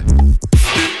yeah!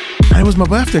 And it was my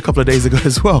birthday a couple of days ago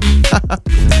as well.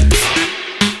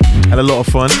 Had a lot of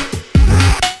fun.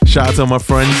 Shout out to all my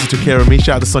friends who took care of me.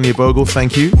 Shout out to Sonia Bogle,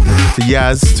 thank you. To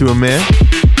Yaz, to Amir,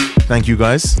 thank you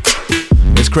guys.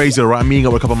 It's crazy, right? I'm meeting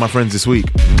up with a couple of my friends this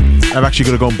week. I've actually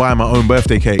got to go and buy my own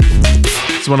birthday cake.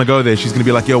 Just want to go there. She's going to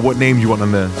be like, yo, what name do you want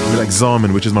on there? I'll be like,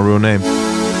 Zarman, which is my real name.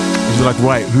 And she'll be like,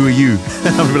 right, who are you?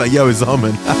 I'll be like, yo, it's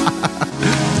Zarman.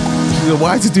 She's like,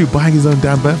 why is this dude buying his own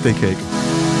damn birthday cake?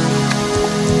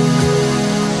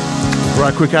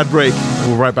 Right, quick ad break.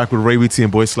 We'll be right back with Ray Wheaty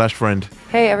and Boyslashfriend.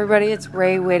 Hey everybody, it's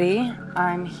Ray Witty.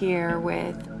 I'm here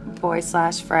with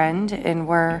Boyslashfriend and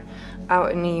we're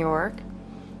out in New York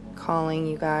calling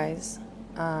you guys.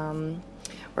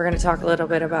 We're going to talk a little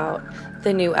bit about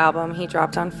the new album he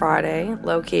dropped on Friday,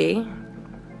 Low Key.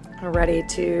 We're ready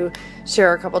to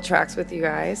share a couple tracks with you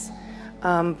guys.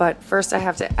 But first I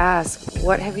have to ask,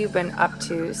 what have you been up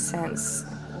to since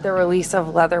the release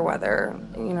of Leather Weather,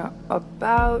 you know,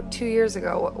 about 2 years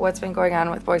ago? What's been going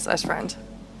on with Boyslashfriend?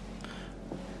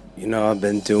 You know, I've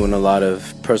been doing a lot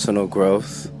of personal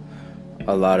growth,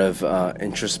 a lot of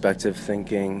introspective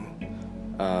thinking,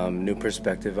 new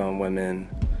perspective on women,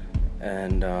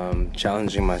 and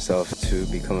challenging myself to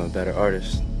become a better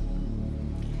artist.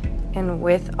 And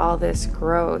with all this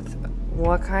growth,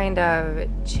 what kind of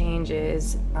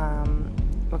changes,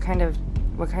 what kind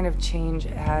of change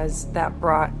has that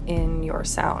brought in your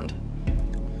sound?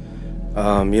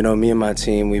 You know, me and my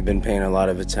team, we've been paying a lot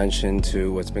of attention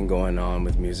to what's been going on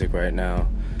with music right now.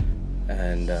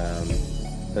 And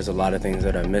there's a lot of things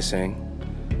that are missing.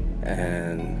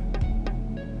 And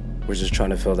we're just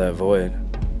trying to fill that void.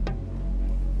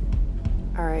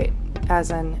 All right, as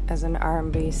an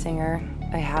R&B singer,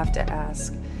 I have to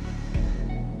ask,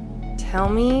 tell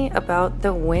me about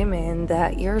the women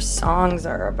that your songs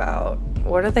are about.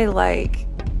 What are they like?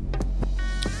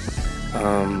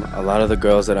 A lot of the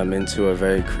girls that I'm into are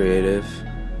very creative.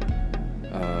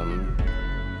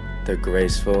 They're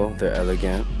graceful, they're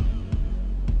elegant,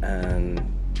 and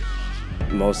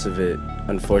most of it,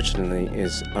 unfortunately,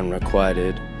 is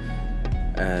unrequited,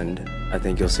 and I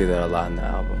think you'll see that a lot in the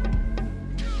album.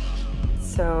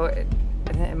 So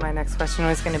my next question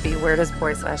was going to be, where does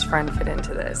Boyslashfriend fit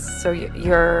into this? So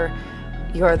you're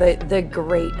the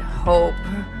great hope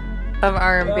of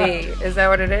R&B. Is that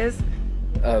what it is?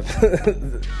 I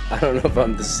don't know if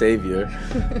I'm the savior,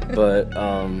 but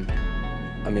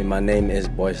I mean, my name is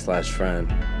Boyslashfriend.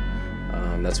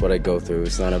 That's what I go through.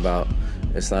 It's not about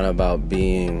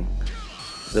being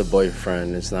the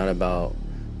boyfriend. It's not about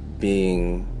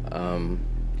being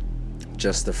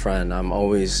just a friend. I'm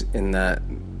always in that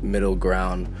middle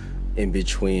ground in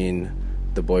between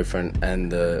the boyfriend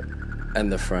and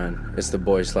the friend. It's the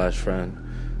Boyslashfriend.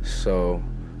 So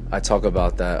I talk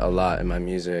about that a lot in my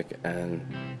music, and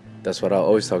that's what I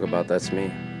always talk about. That's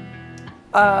me.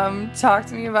 Talk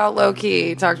to me about Low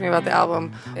Key. Talk to me about the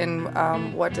album,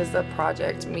 and what does the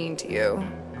project mean to you?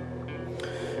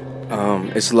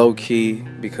 It's low key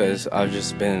because I've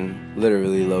just been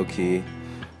literally low key.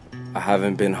 I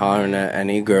haven't been hollering at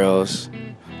any girls.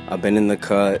 I've been in the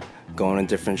cut, going to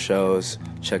different shows,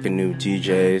 checking new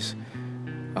DJs,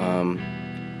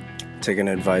 taking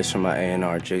advice from my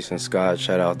A&R, Jason Scott,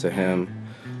 shout out to him.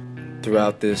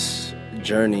 Throughout this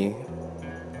journey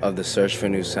of the search for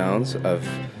new sounds, I've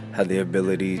had the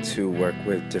ability to work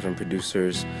with different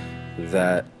producers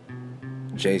that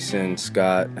Jason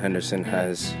Scott Henderson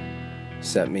has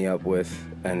set me up with,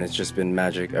 and it's just been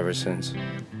magic ever since.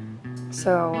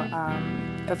 So,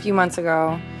 a few months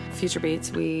ago, Future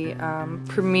Beats, we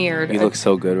premiered... You look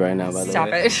so good right now, by the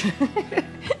way. Stop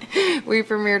it. We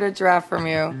premiered a draft from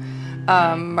you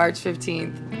March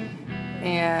 15th.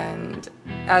 And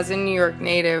as a New York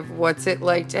native, what's it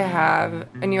like to have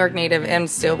a New York native and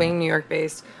still being New York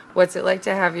based? What's it like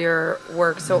to have your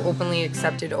work so openly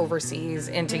accepted overseas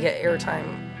and to get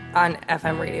airtime on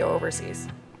FM radio overseas?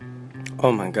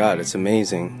 Oh my God, it's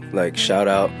amazing. Like, shout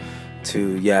out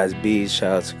to Yaz B,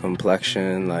 shout out to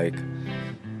Complexion. Like,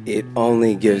 it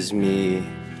only gives me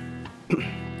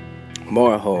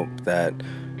more hope that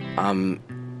I'm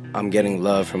getting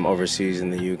love from overseas in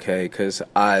the UK, because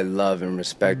I love and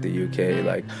respect the UK.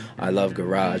 Like, I love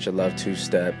garage, I love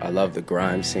two-step, I love the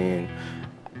grime scene.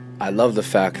 I love the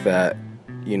fact that,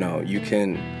 you know, you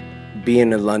can be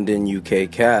in a London, UK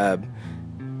cab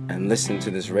and listen to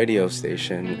this radio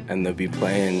station and they'll be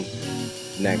playing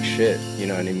next shit, you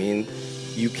know what I mean?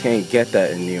 You can't get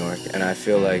that in New York, and I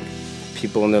feel like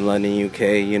people in the London, UK,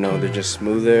 you know, they're just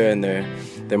smoother and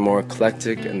they're more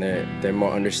eclectic and they're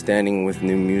more understanding with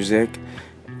new music,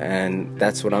 and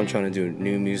that's what I'm trying to do,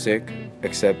 new music,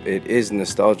 except it is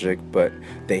nostalgic, but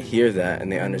they hear that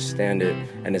and they understand it,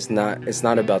 and it's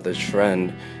not about the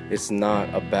trend, it's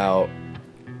not about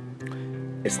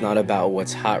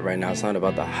what's hot right now, it's not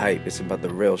about the hype, it's about the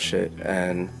real shit,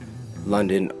 and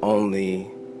London only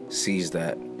sees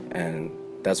that, and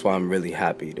that's why I'm really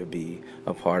happy to be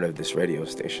a part of this radio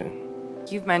station.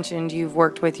 You've mentioned you've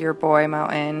worked with your boy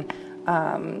Mountain.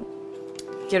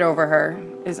 Get Over Her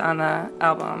is on the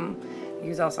album. He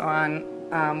was also on,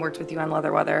 worked with you on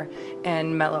Leather Weather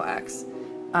and Mellow X.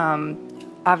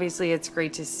 Obviously, it's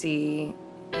great to see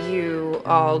you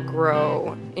all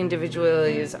grow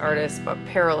individually as artists, but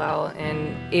parallel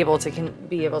and able to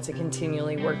be able to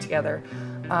continually work together.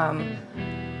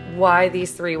 Why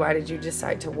these three? Why did you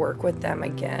decide to work with them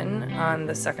again on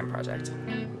the second project?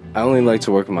 I only like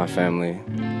to work with my family.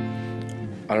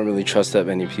 I don't really trust that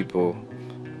many people.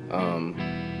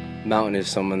 Mountain is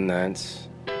someone that's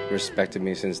respected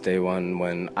me since day one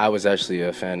when I was actually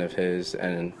a fan of his,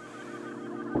 and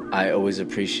I always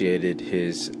appreciated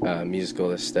his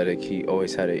musical aesthetic. He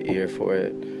always had an ear for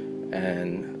it.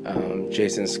 And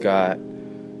Jason Scott,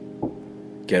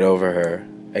 Get Over Her,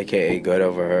 aka Good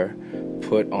Over Her,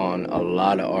 put on a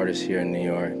lot of artists here in New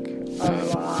York.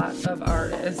 of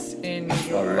artists in New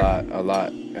York. A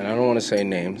lot. And I don't want to say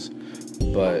names,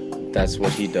 but that's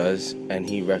what he does. And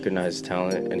he recognized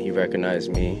talent, and he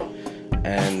recognized me.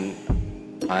 And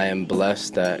I am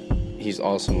blessed that he's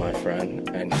also my friend,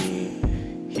 and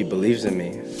he believes in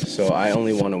me. So I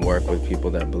only want to work with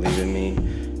people that believe in me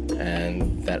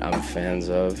and that I'm fans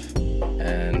of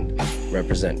and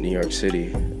represent New York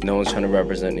City. No one's trying to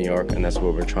represent New York, and that's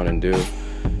what we're trying to do.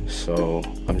 So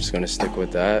I'm just going to stick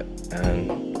with that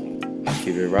and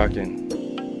keep it rocking.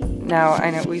 Now, I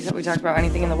know we talked about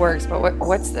anything in the works, but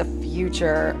what's the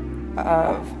future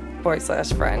of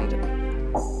Boyslashfriend?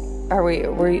 Are we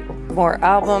more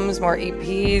albums, more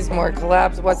EPs, more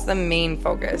collabs? What's the main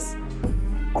focus?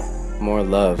 More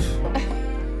love.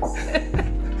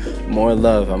 More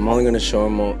love. I'm only gonna show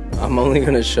more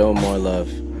love.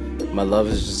 My love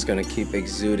is just gonna keep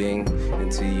exuding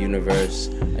into the universe,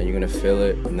 and you're gonna feel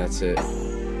it, and that's it.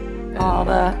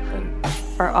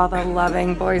 For all the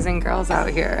loving boys and girls out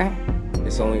here.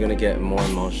 It's only gonna get more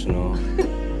emotional.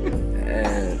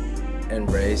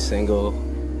 and Ray single.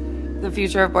 The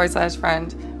future of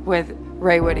Boyslashfriend with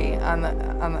Ray Whitty on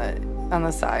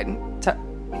the side,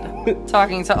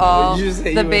 talking to all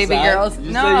the baby girls. Did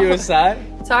you say you were side?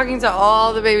 Talking to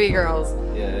all the baby girls.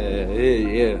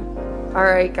 Yeah. All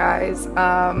right, guys.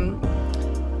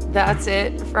 That's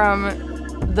it from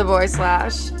the Boy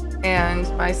Slash and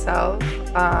myself.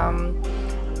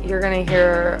 You're gonna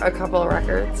hear a couple of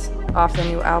records off the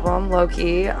new album, Low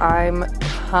Key. I'm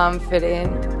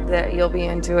confident that you'll be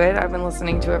into it. I've been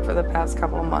listening to it for the past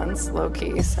couple of months. Low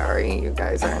Key. Sorry, you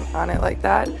guys aren't on it like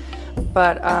that.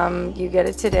 But you get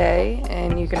it today,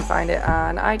 and you can find it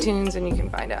on iTunes, and you can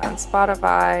find it on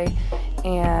Spotify,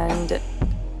 and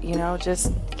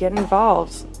just get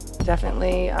involved.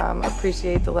 Definitely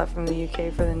appreciate the love from the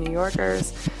UK for the New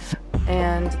Yorkers,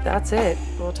 and that's it.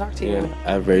 We'll talk to you. Yeah,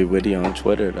 I'm very witty on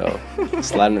Twitter though.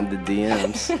 Sliding in the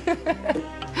DMs.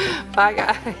 Bye,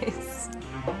 guys.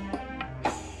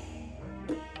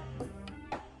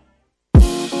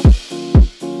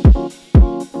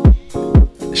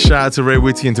 Shout out to Ray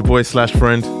Whitty and to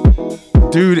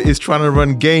Boyslashfriend. Dude is trying to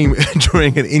run game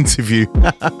during an interview.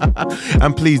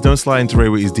 And please don't slide into Ray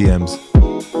Whitty's DMs.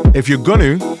 If you're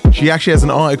gonna, she actually has an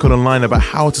article online about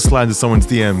how to slide into someone's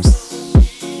DMs.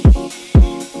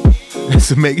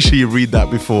 So make sure you read that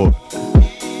before.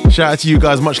 Shout out to you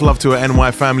guys. Much love to our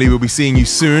NY family. We'll be seeing you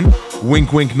soon.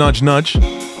 Wink, wink, nudge, nudge.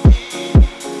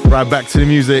 Right back to the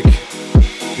music.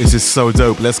 This is so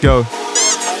dope. Let's go.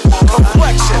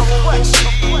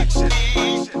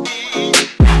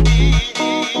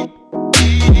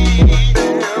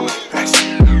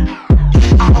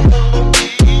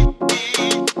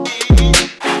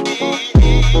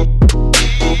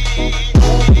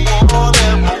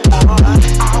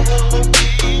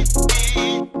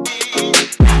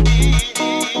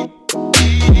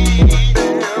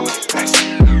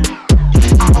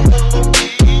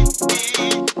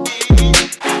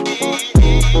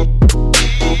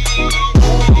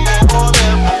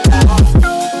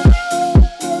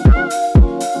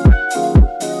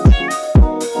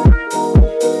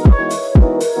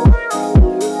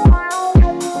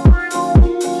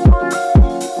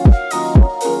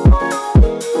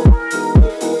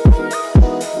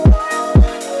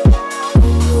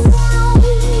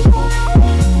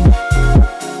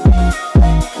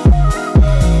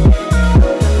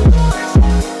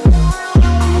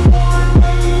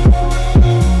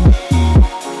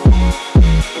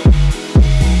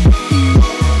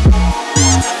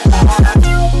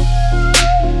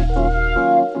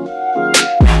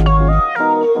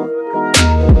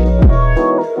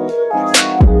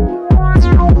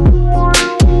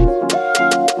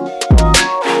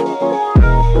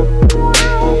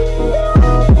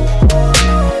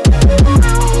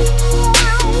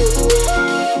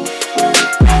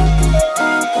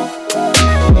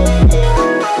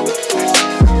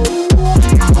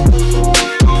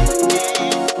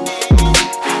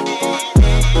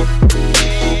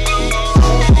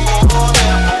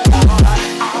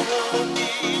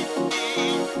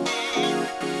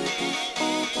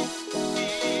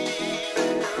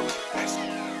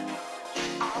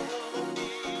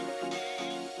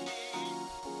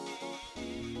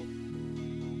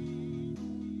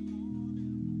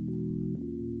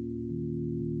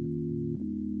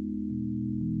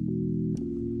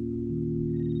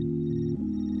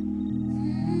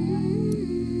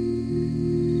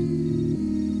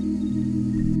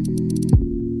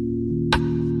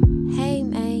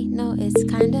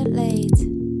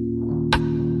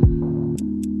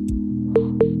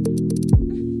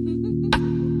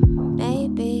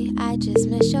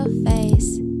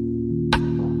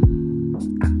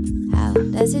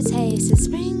 Does as it tastes and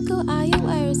sprinkle all your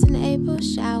words in April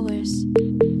showers.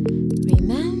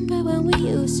 Remember when we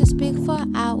used to speak for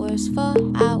hours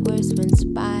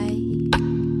went by.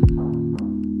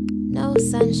 No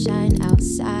sunshine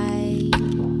outside.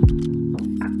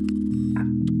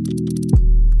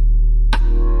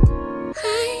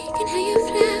 I can hear your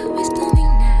flowers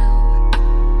blooming now.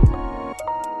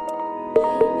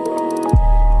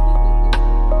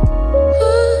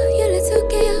 Oh, your little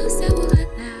girls I will allow.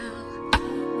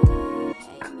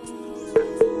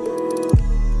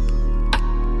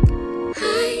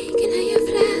 I can hear your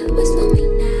flowers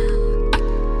blooming now.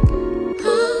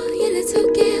 Oh, your little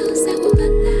girls I will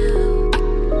allow.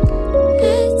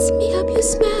 Let me help you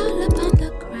smile upon the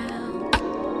ground.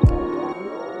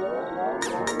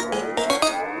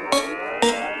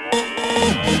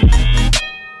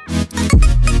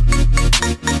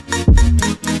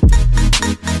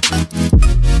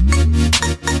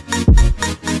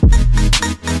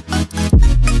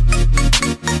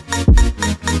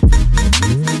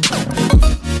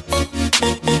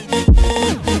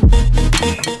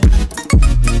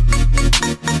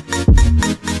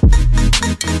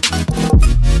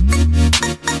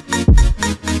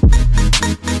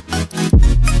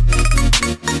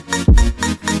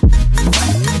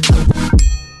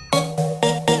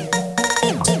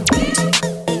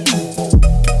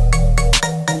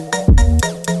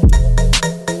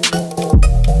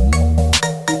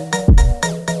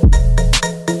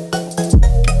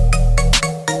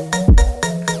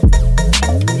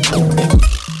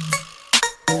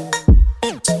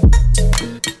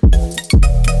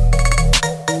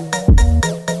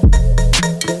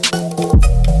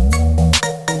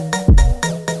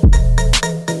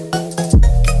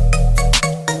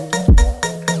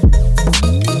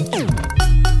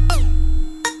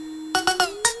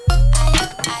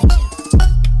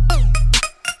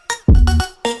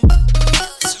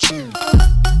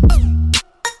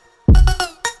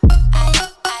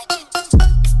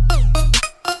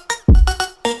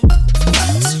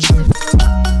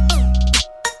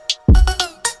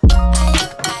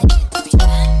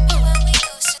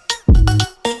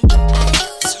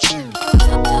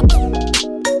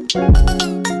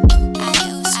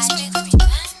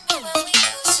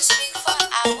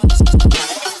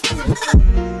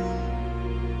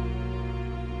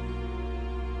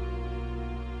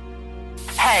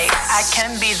 Hey, I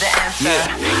can be the answer.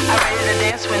 I'm ready to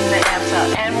dance when the amps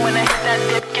up. And when I hit that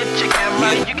dip, get your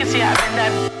camera. You can see I've been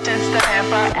that since the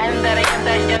pamper. And that I am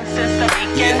that young since the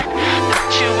weekend. The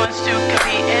bitch you wants to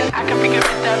compete in. I can figure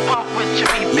it that pump with your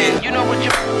peepin'. You know what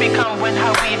you become when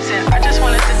her weaves in. I just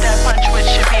wanna sit that punch with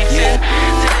your peeps in.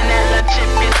 Sitting at lunch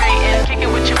if you're treating. Kick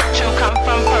it with you come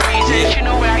from Parisian. You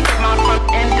know where I get my from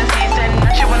in the season.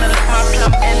 Now she wanna lick my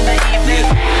plum in the evening.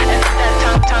 And sit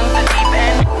that tongue the deep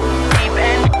end. Deep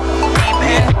end, deep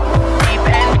end, deep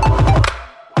end.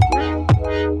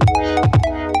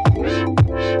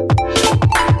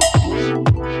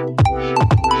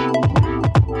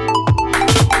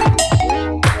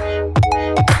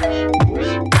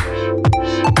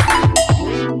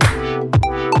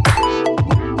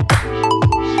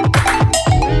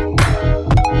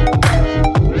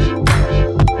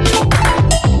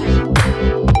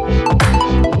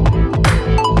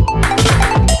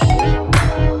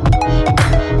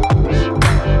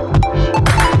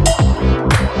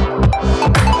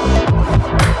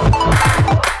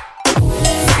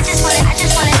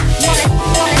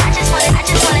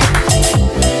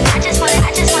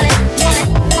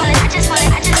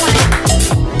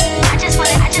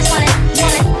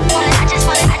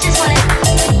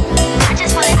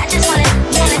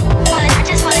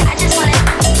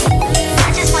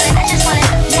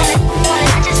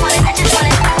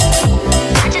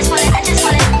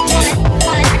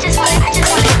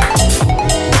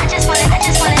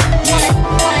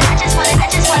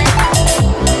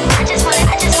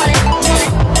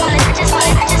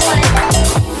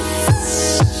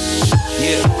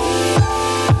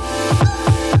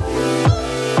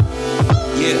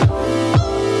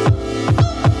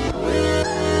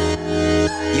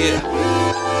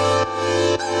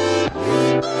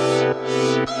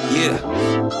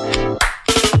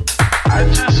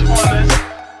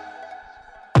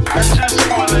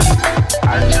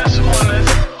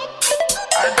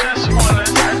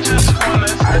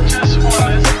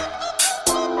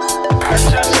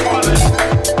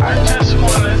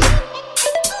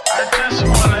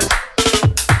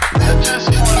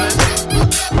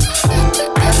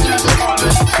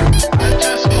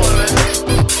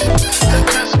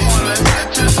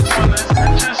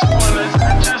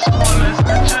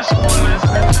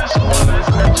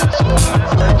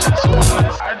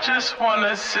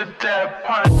 Sit that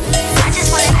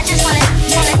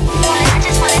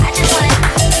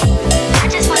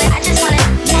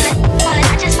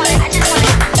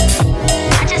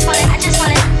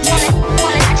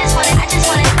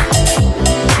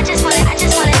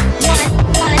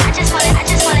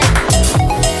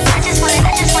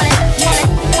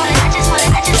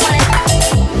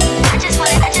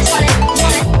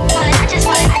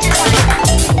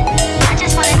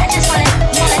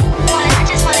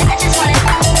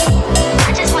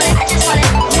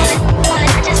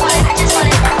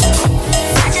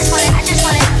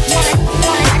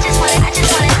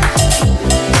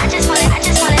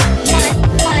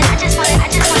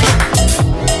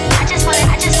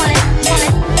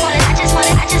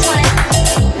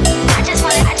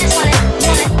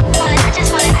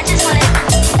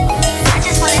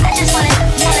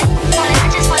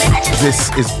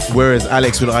This is Where Is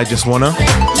Alex with I Just Wanna.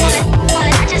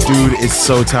 Dude is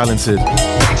so talented.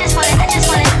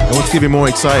 And what's getting me more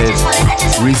excited,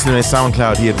 recently on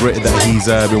SoundCloud he had written that he's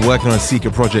been working on a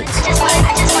secret project.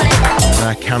 And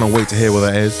I cannot wait to hear what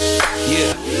that is.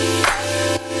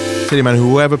 Tell you man,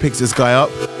 whoever picks this guy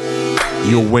up,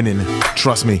 you're winning.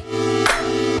 Trust me.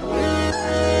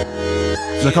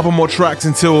 There's a couple more tracks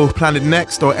until Planet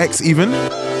Next or X even.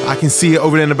 I can see it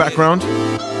over there in the background.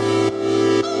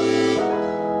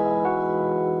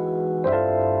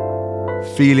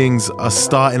 Feelings are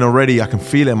starting already. I can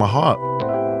feel it in my heart.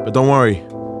 But don't worry,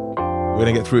 we're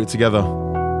gonna get through it together.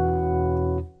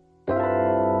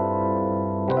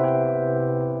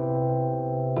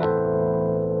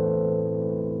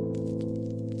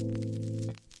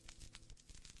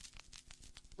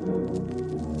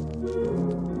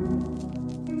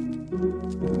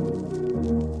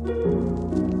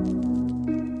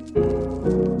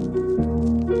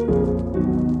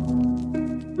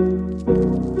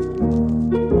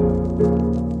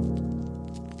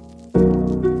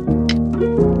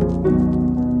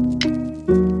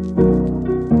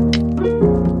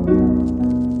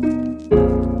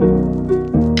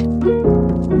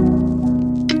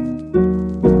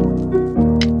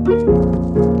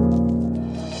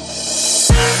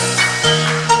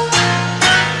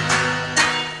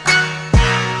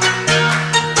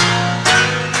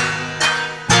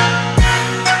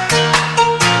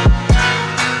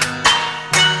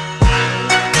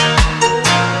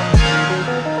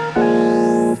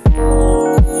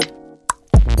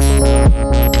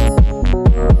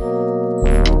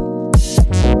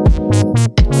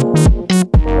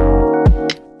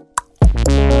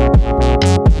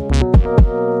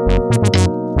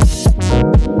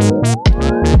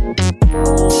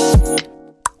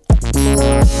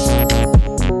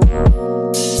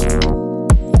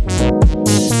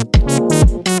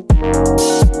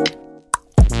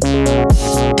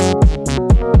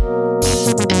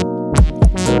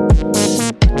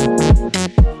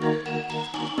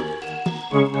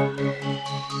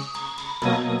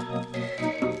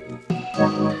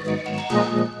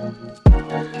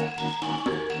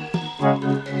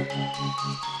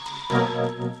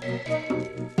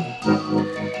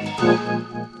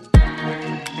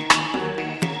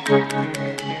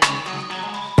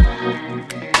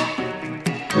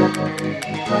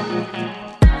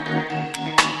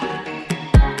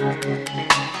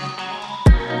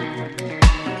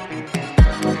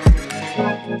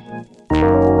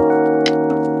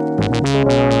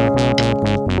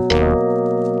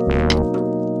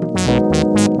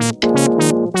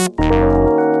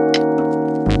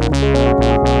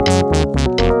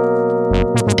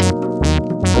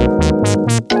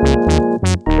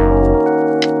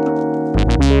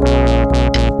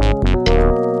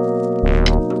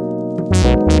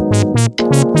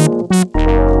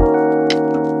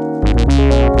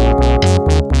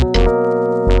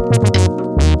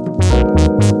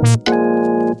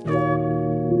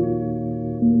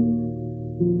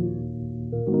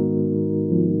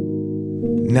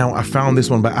 Now, I found this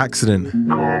one by accident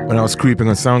when I was creeping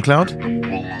on SoundCloud.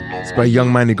 It's by a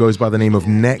young man who goes by the name of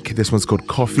Neck. This one's called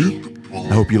Coffee.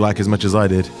 I hope you like it as much as I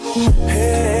did.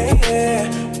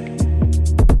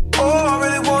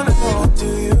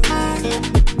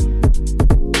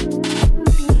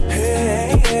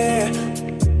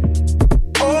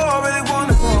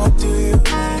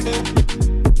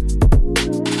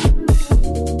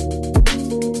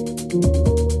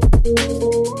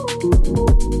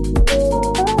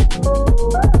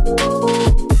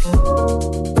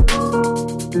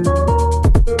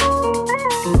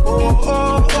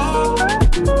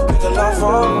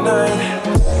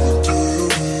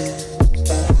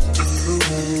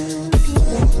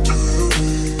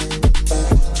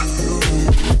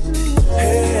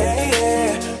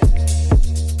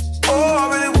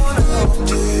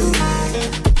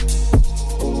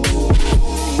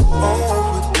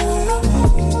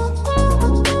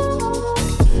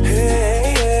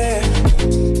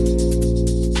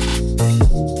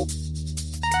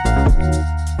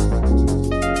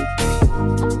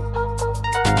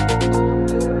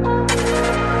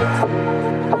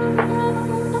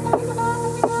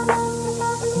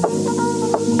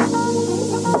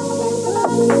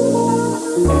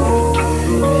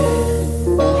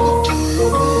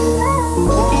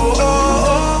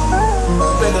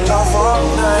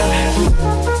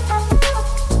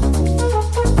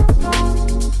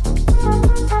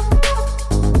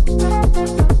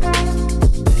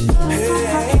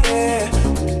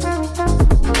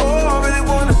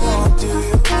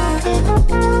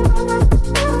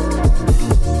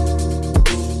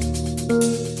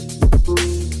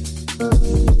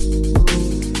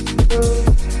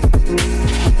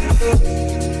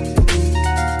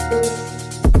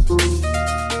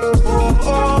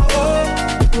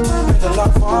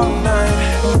 long night.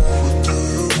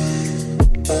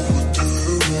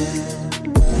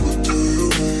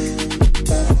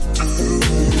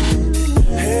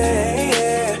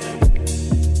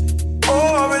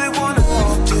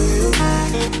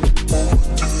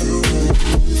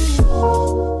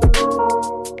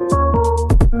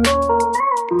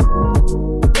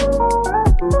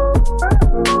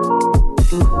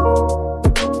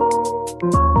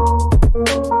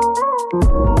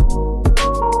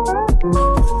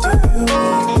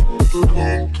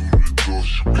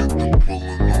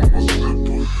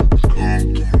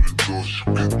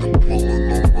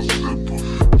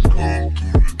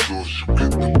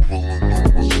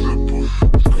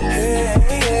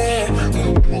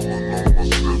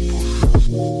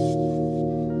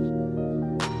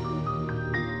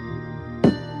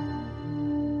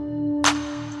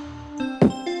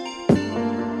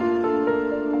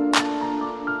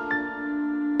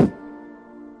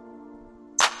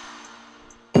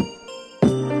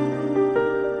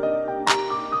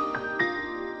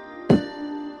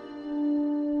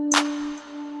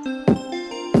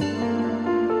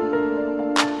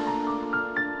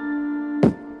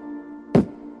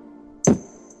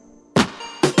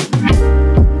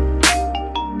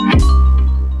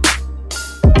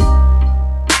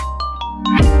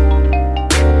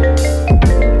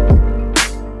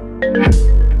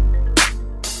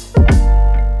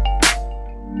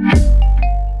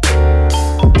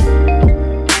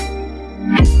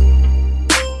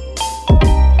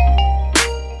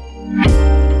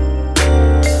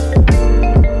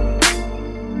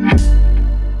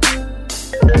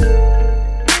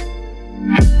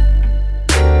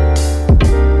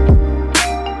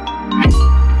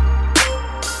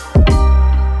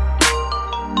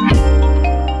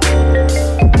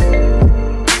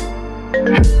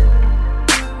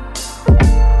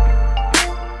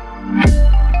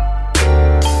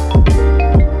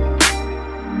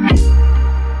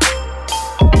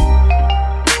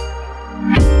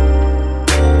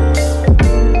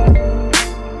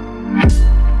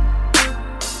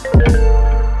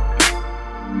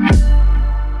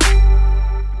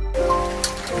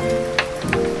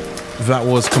 That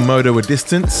was Komodo with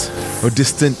Distance, or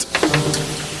Distant.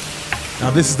 Now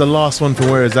this is the last one for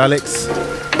Where Is Alex.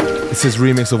 It's his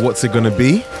remix of What's It Gonna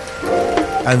Be.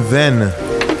 And then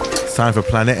it's time for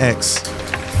Planet X.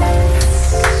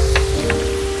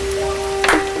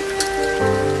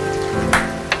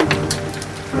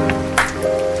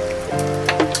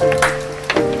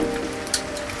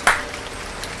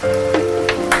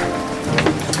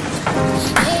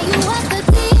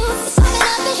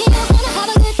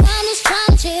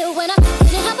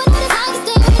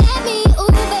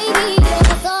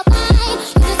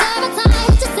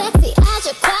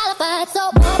 So,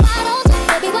 why don't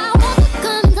you, baby, why won't you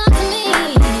come talk to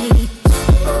me?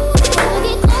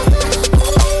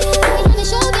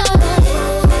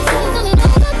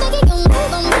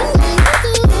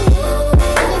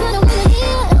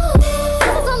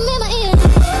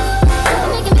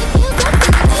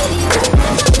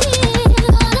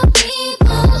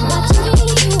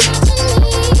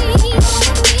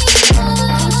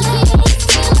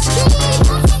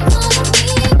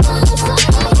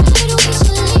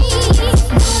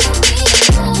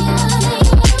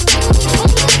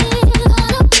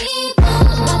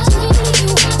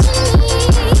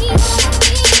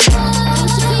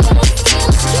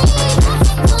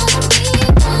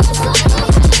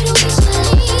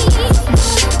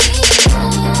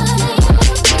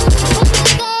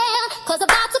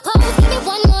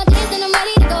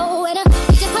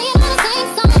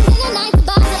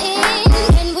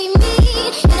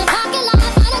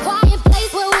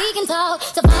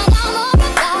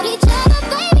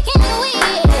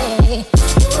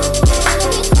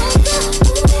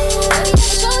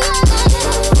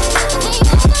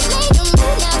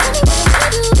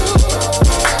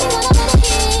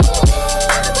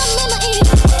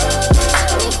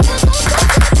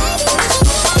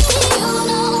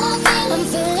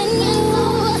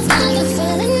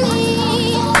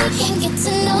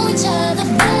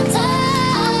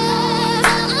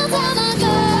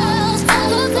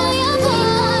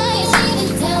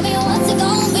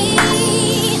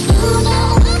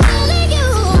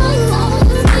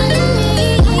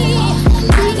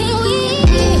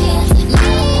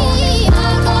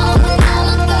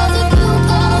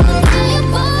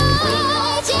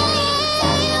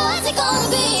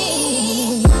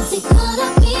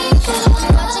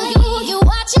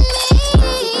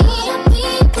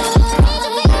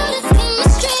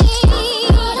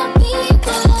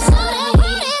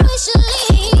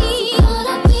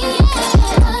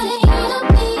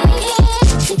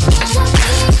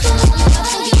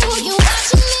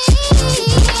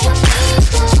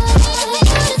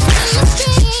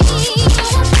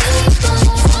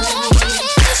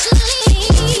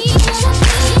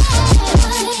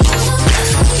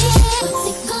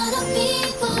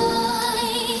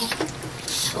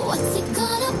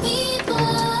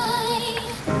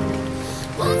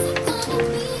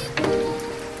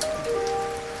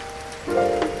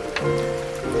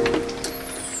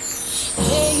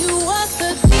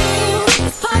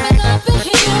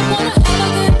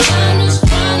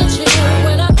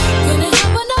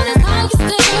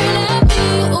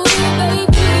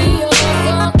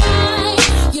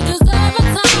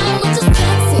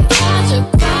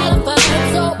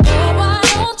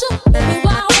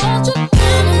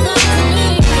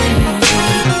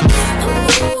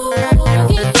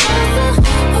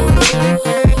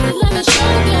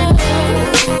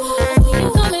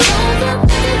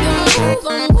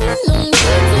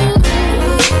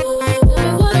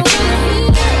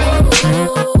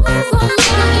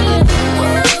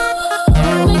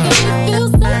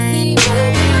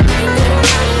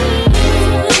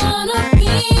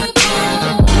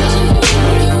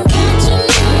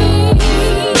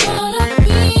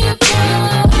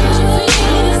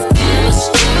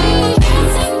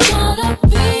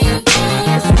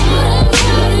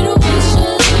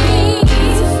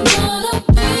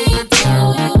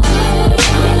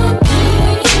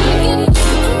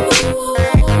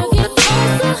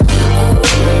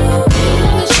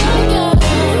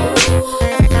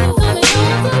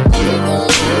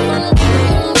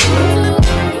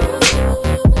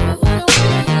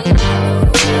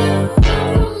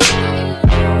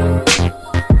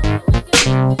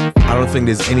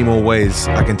 think there's any more ways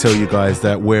I can tell you guys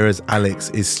that whereas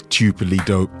Alex is stupidly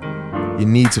dope, you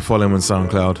need to follow him on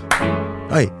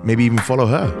SoundCloud. Hey, maybe even follow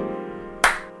her.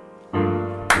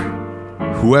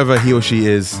 Whoever he or she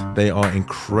is, they are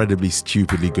incredibly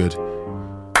stupidly good.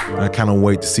 I cannot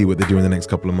wait to see what they do in the next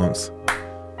couple of months.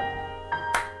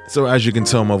 So as you can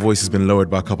tell, my voice has been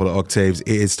lowered by a couple of octaves.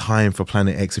 It is time for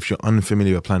Planet X. If you're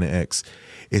unfamiliar with Planet X,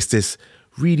 it's this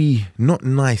really not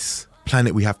nice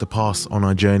planet we have to pass on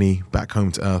our journey back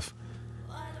home to Earth.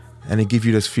 And it gives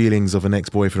you those feelings of an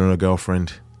ex-boyfriend or a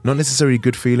girlfriend. Not necessarily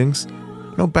good feelings,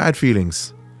 no bad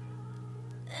feelings,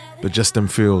 but just them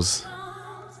feels.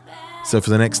 So for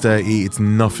the next 30, it's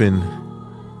nothing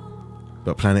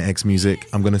but Planet X music.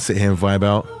 I'm going to sit here and vibe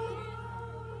out.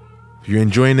 If you're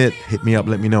enjoying it, hit me up,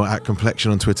 let me know at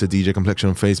Complexion on Twitter, DJ Complexion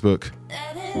on Facebook.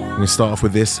 I'm going to start off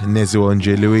with this, Nezio and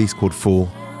J. Louis, it's called Fall.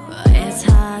 It's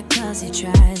hard cause he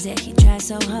tries, yeah, he tries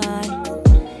so hard.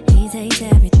 He takes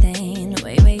everything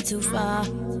way too far.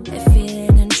 If he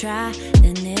didn't try,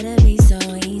 then it'll be so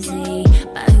easy.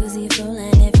 But who's he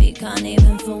fooling if he can't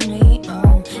even fool me?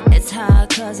 It's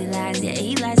hard cause he lies, yeah,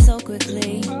 he lies so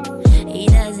quickly. He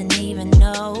doesn't even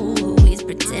know who he's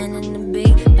pretending to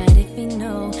be. But if he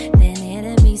knew, then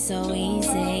it'd be so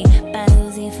easy. But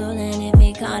who's he fooling if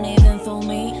he can't even fool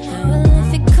me? Well,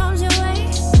 if it comes your way,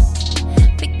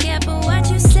 be careful what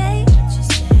you say.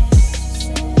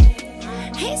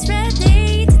 He's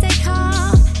ready to take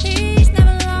off. He's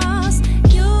never lost.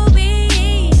 You'll be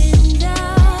eating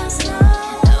dust.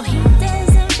 No, he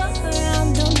doesn't fuck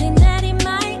around. Don't think that he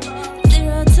might.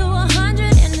 0 to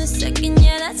 100 in a second.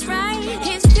 Yeah, that's right.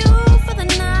 He's fuel for the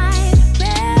night,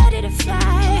 ready to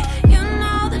fly. You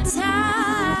know the time.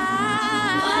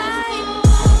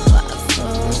 What a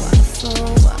fool, what a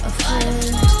fool, what a fool.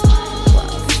 What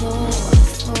a fool, what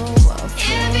a fool, what a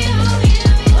fool.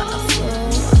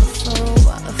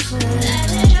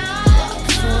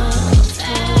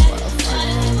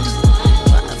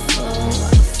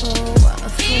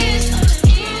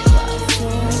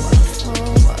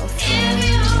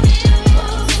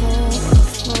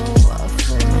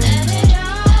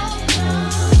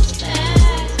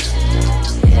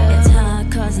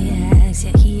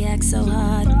 So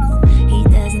hard, he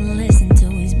doesn't listen to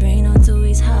his brain or to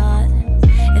his heart.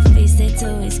 If he stayed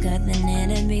to his gut, then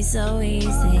it'd be so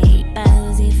easy. But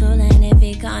who's he fooling if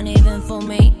he can't even fool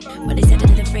me? But he's headed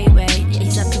to the freeway, yeah,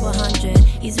 he's up to 100.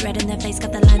 He's red in the face,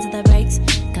 got the lines of the brakes.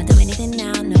 Can't do anything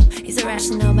now, no. He's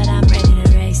irrational, but I'm ready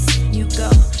to race. You go,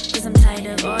 cause I'm tired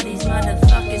of all these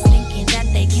motherfuckers thinking that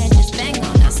they can just bang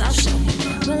on us. I'll show you.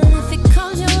 Well, if it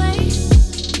comes your way,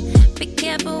 be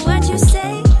careful what you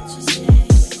say.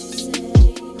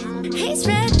 He's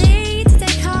ready to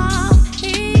take off.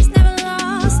 He's never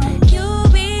lost. You'll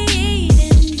be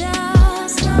eating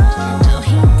dust. No,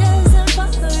 he doesn't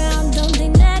fuck around. Don't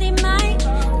think that he might.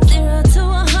 0 to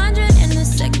 100 in a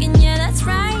second. Yeah, that's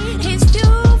right. He's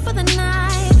fuel for the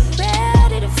night,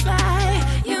 ready to fly.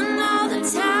 You know the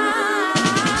time.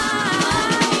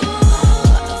 What a fool,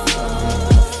 what a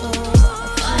fool, what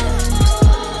a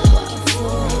fool, what a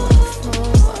fool, what a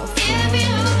fool, what a fool.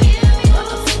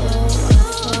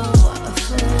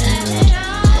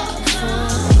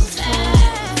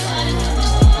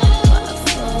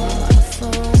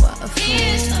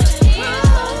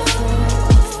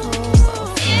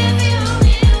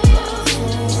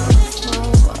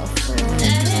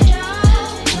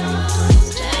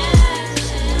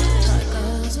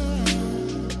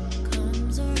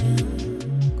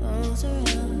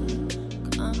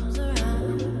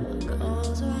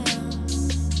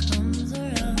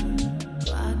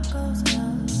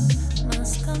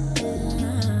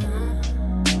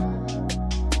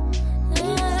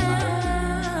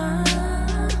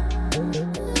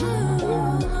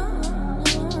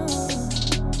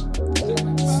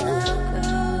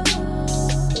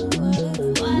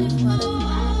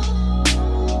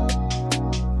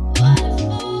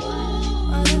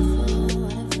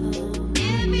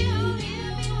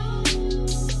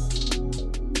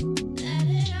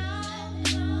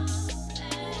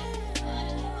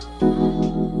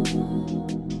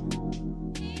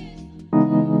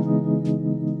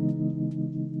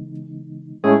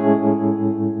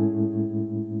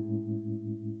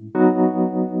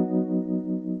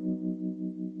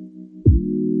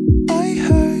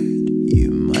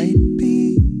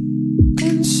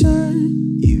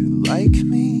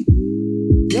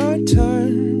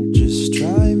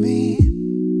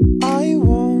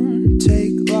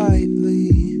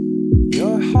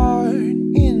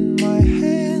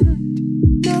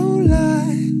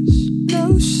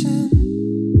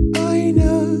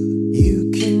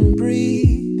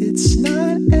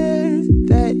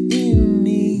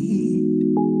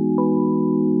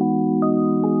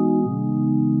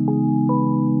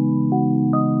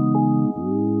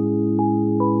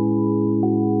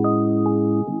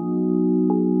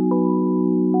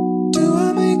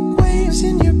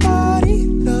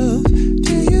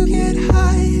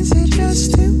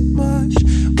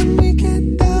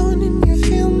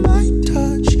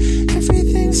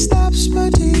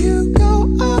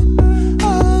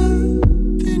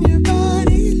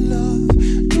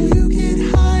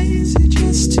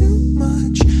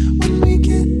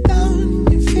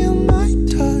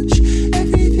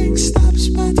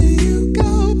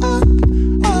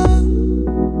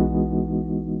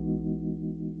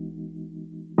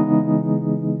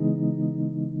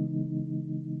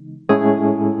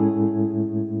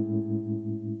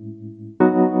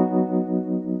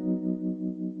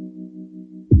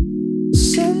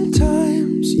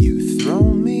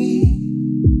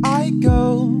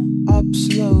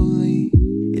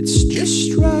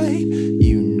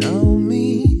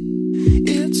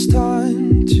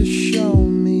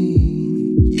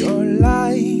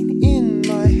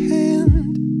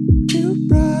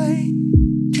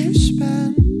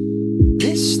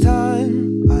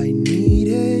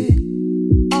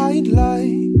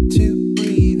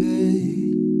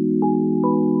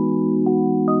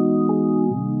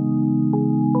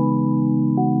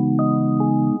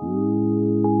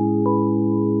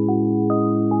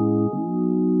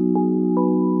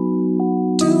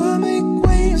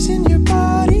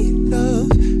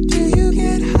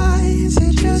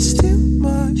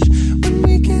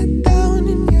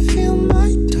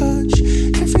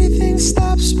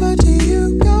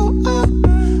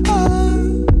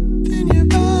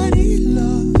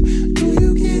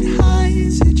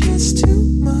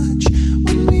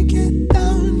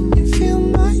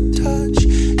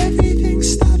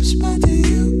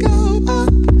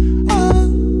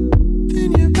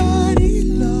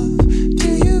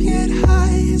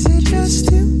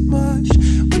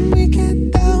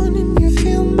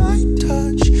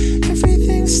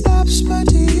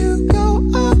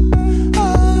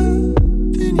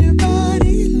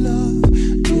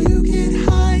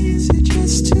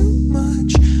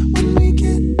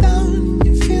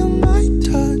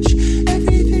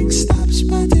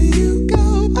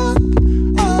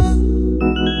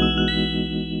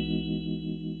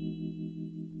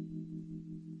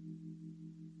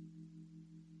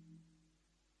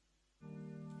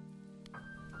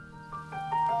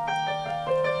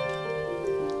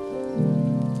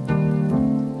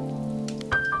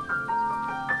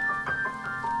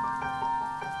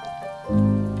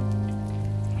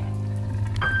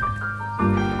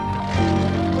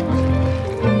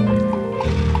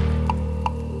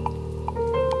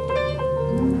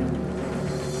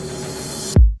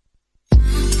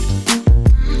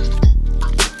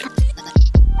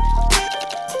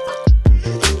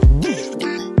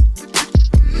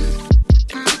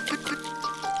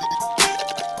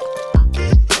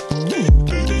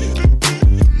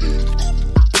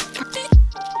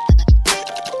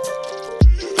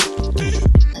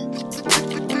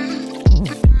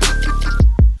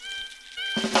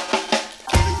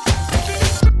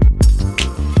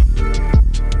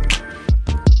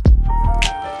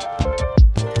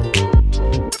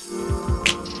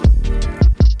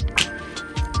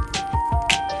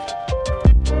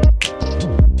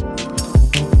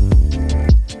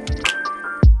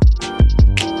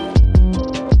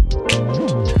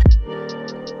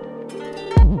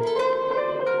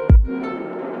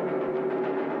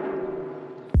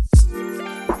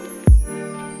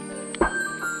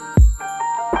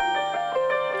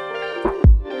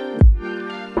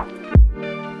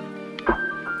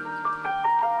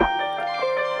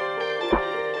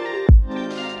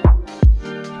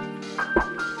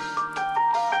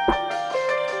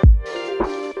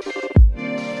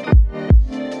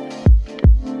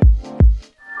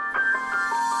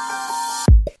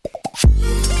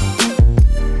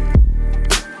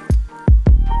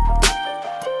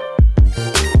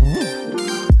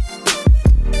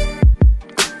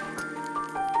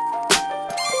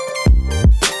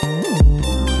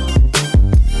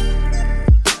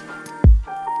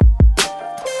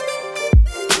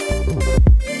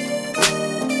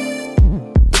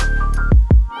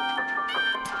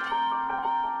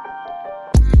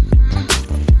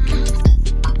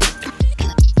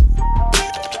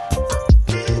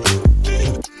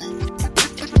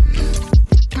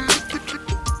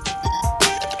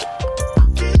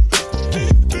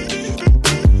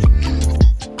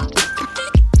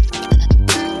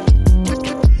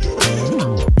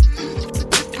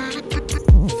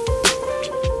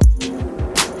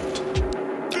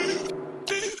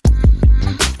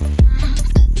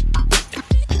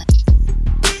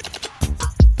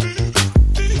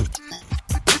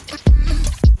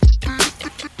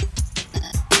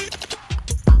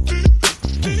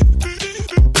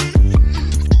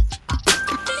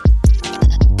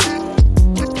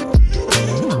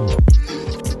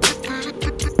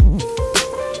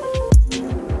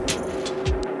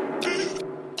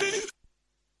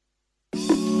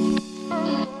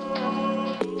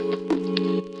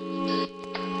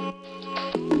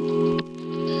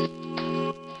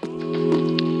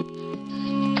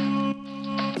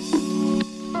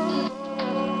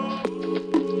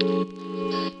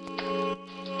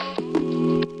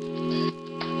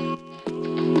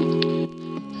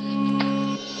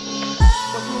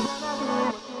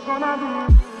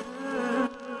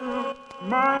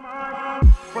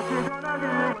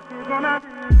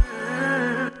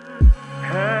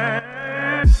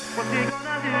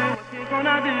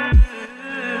 gonna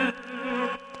do?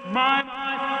 My,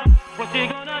 what you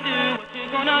gonna do? What you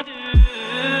gonna do?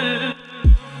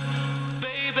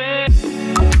 Baby.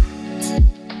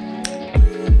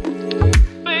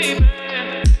 Baby.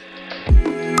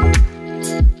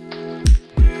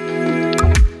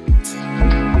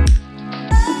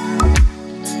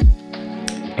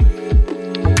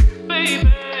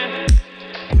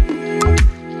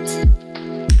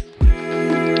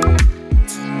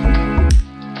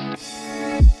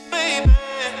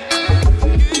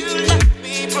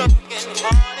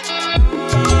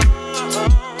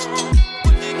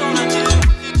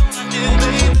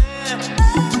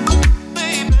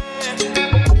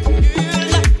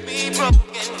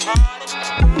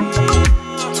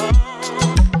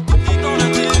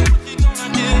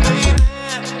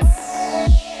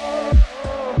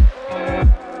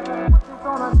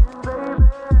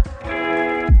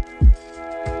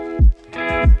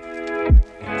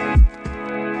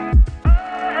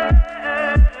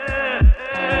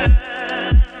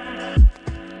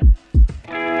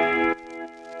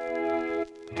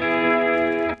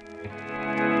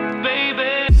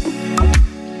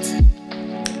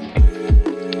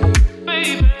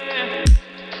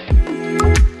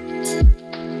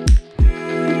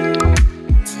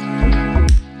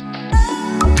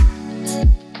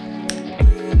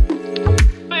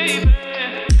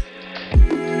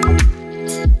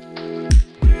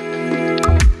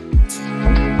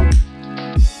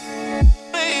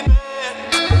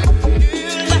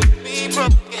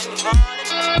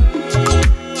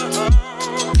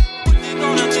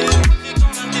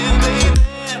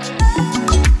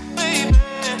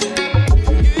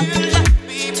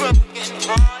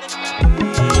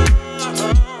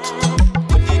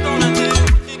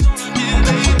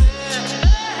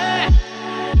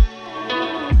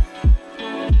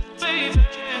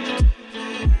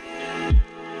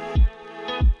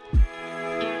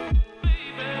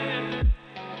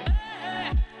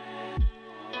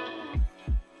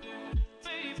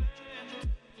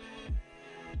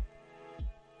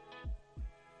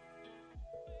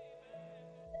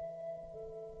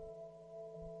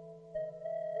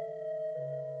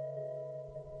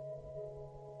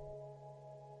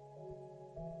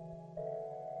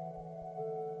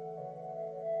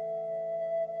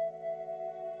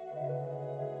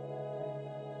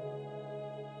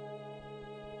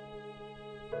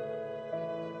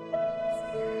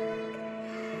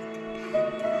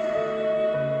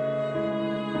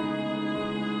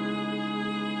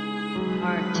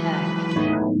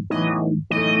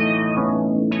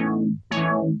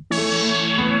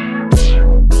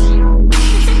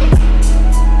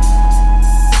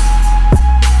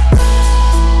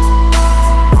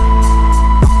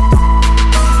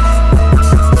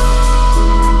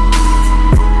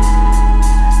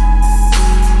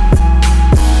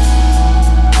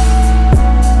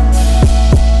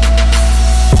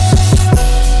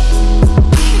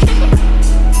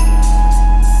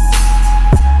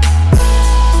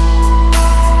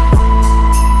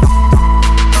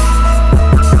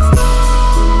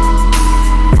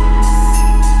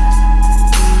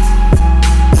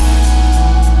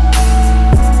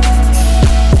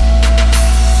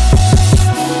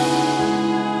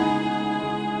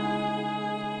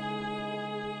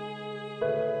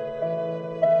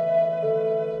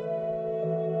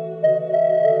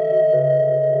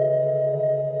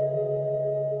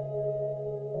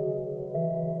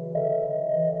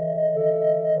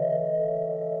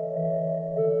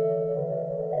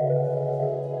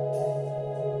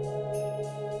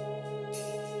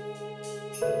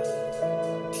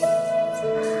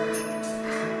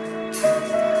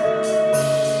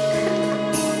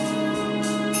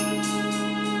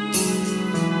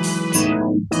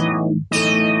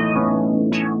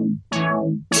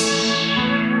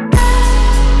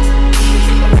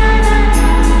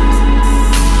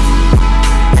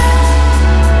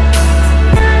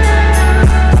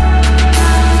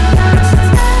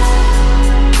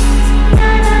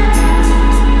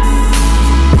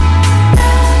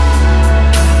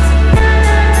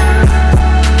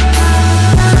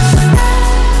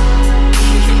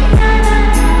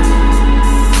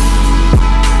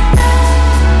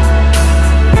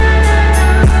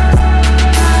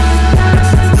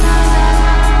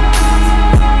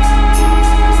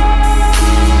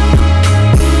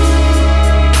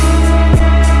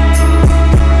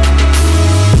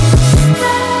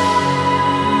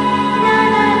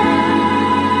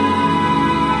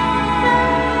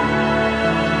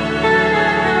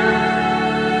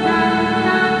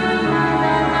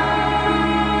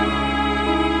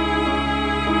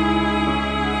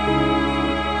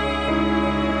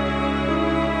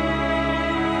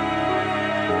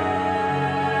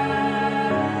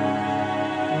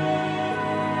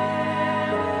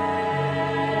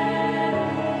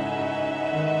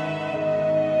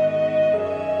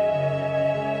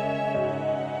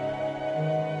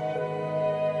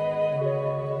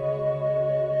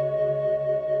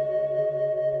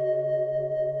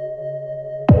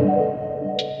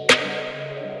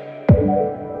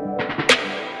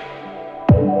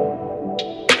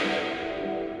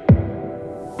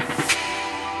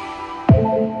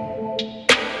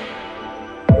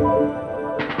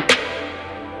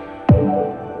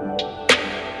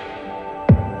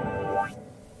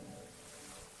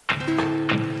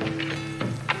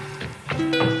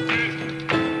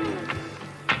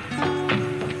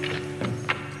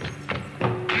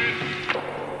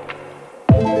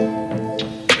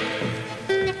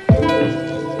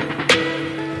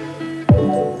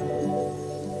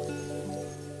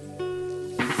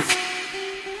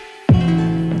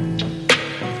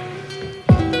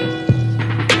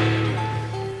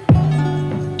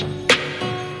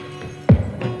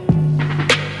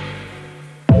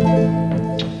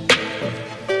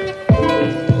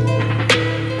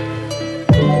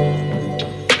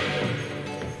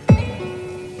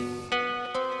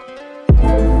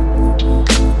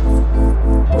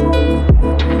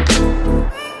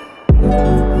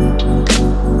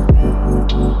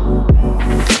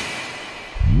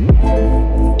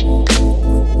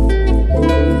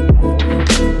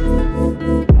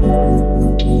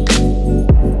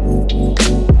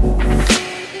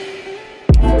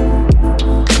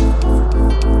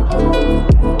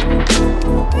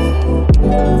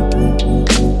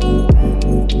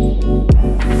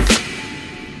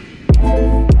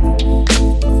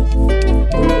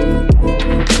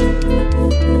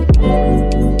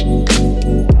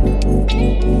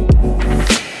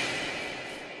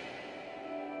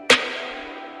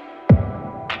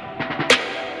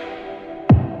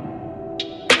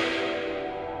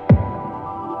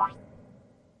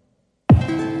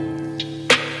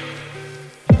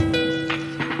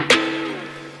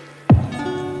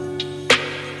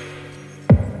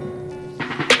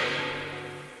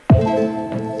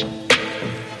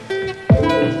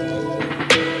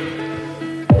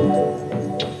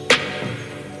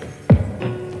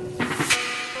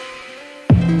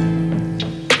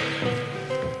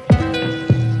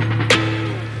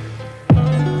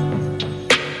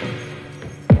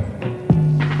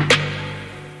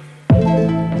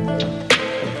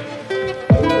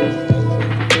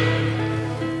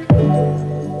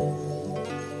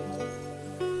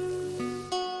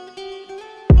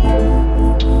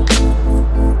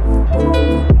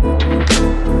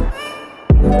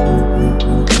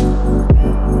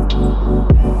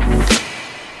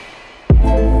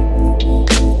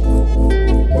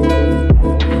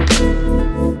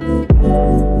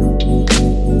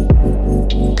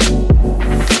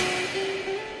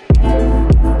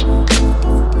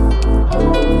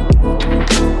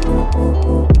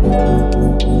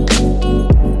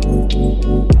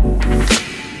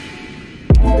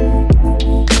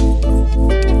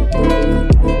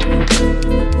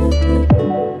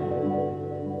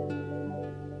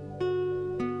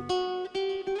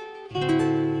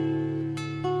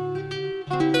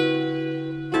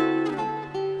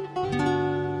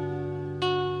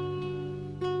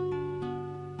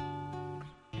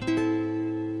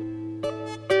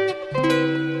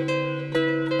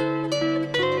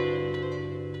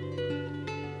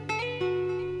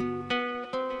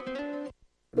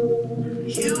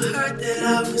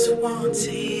 was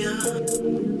wanting you.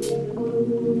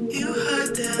 You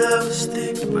heard that I was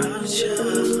thinking about you.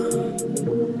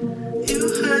 You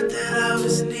heard that I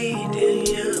was needing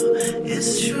you.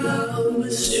 It's true,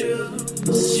 it's true,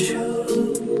 it's true.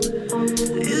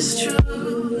 It's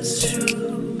true, it's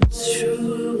true, it's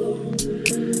true.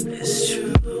 It's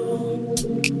true.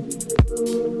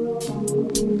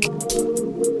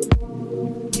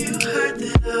 You heard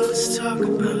that I was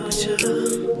talking about you.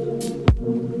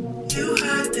 You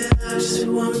heard that I just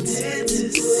wanted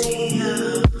to see you.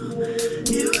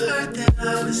 You heard that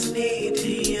I was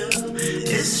needing you.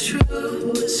 It's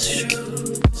true, it's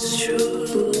true, it's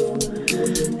true.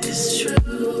 It's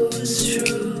true, it's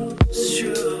true, it's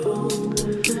true.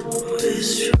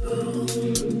 It's true.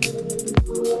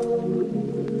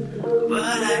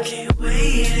 But I can't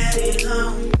wait any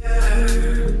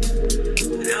longer.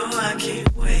 No, I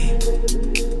can't wait.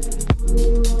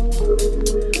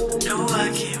 No, I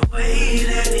can't wait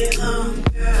any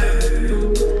longer.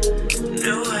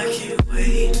 No, I can't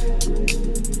wait.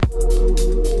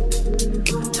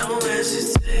 Don't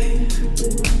hesitate.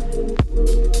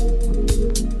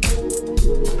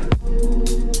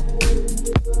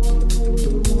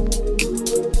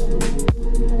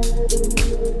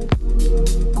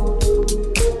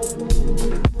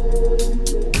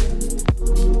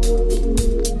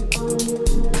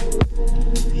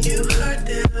 You heard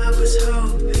that I was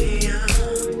hoping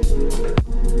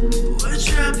would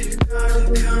drop your guard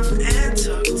and come and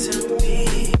talk to me.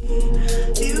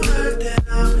 You heard that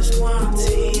I was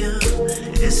wanting you.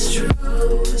 It's true,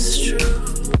 it's true,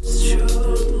 it's true.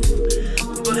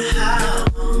 But how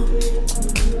long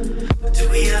do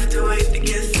we have to wait to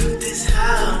get through this?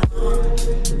 How long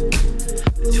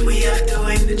do we have to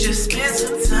wait to just spend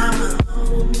some time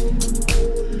alone?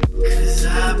 'Cause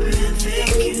I've been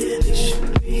thinking it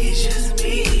should be just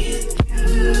me and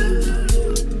you.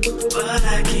 But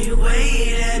I can't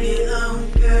wait any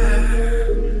longer.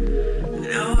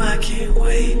 No, I can't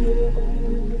wait.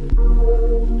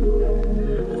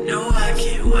 No, I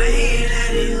can't wait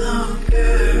any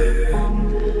longer.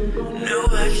 No,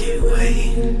 I can't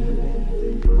wait.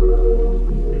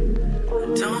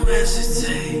 Don't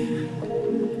hesitate.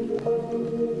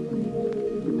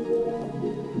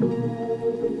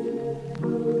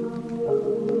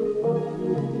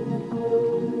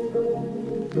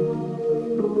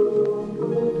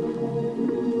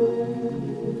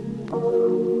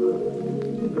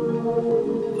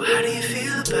 How do you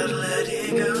feel about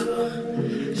letting go?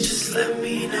 Just let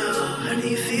me know. How do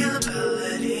you feel about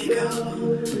letting go?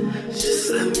 Just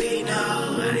let me know.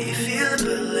 How do you feel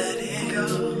about letting go?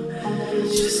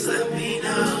 Just let me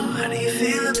know. How do you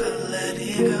feel about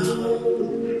letting go?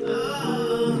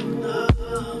 Oh, oh.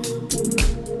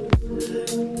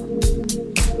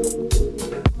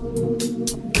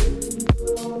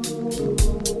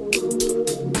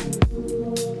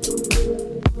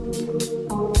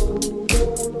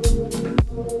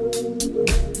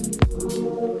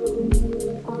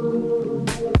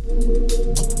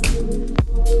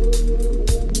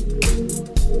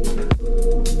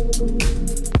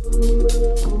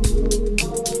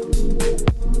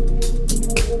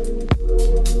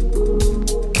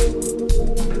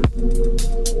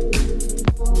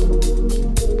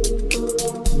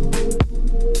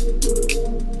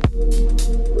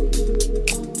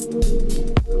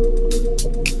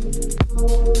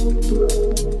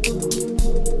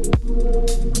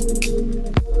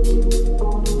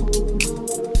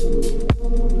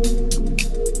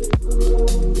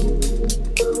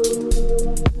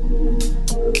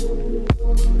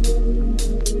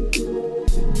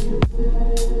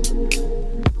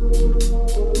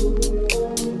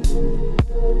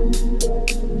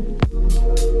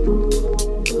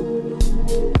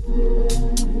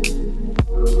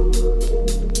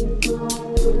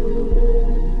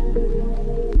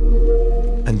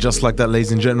 Just like that,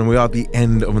 ladies and gentlemen, we are at the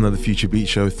end of another Future Beat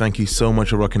Show. Thank you so much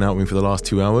for rocking out with me for the last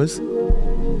 2 hours.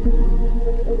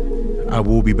 I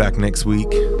will be back next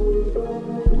week.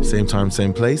 Same time,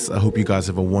 same place. I hope you guys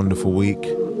have a wonderful week.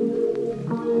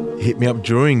 Hit me up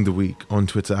during the week on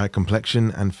Twitter at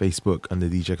Complexion and Facebook under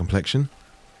DJ Complexion.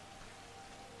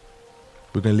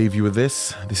 We're going to leave you with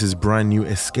this. This is brand new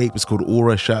Escape. It's called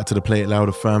Aura. Shout out to the Play It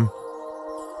Louder fam.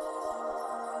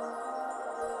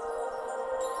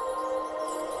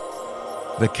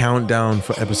 The countdown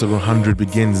for episode 100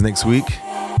 begins next week.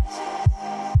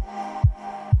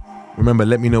 Remember,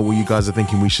 let me know what you guys are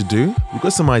thinking we should do. We've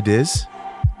got some ideas.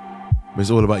 But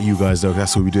it's all about you guys, though.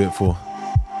 That's what we do it for.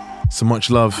 So much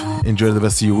love. Enjoy the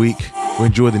rest of your week. Or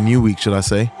enjoy the new week, should I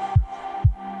say.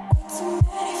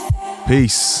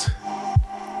 Peace.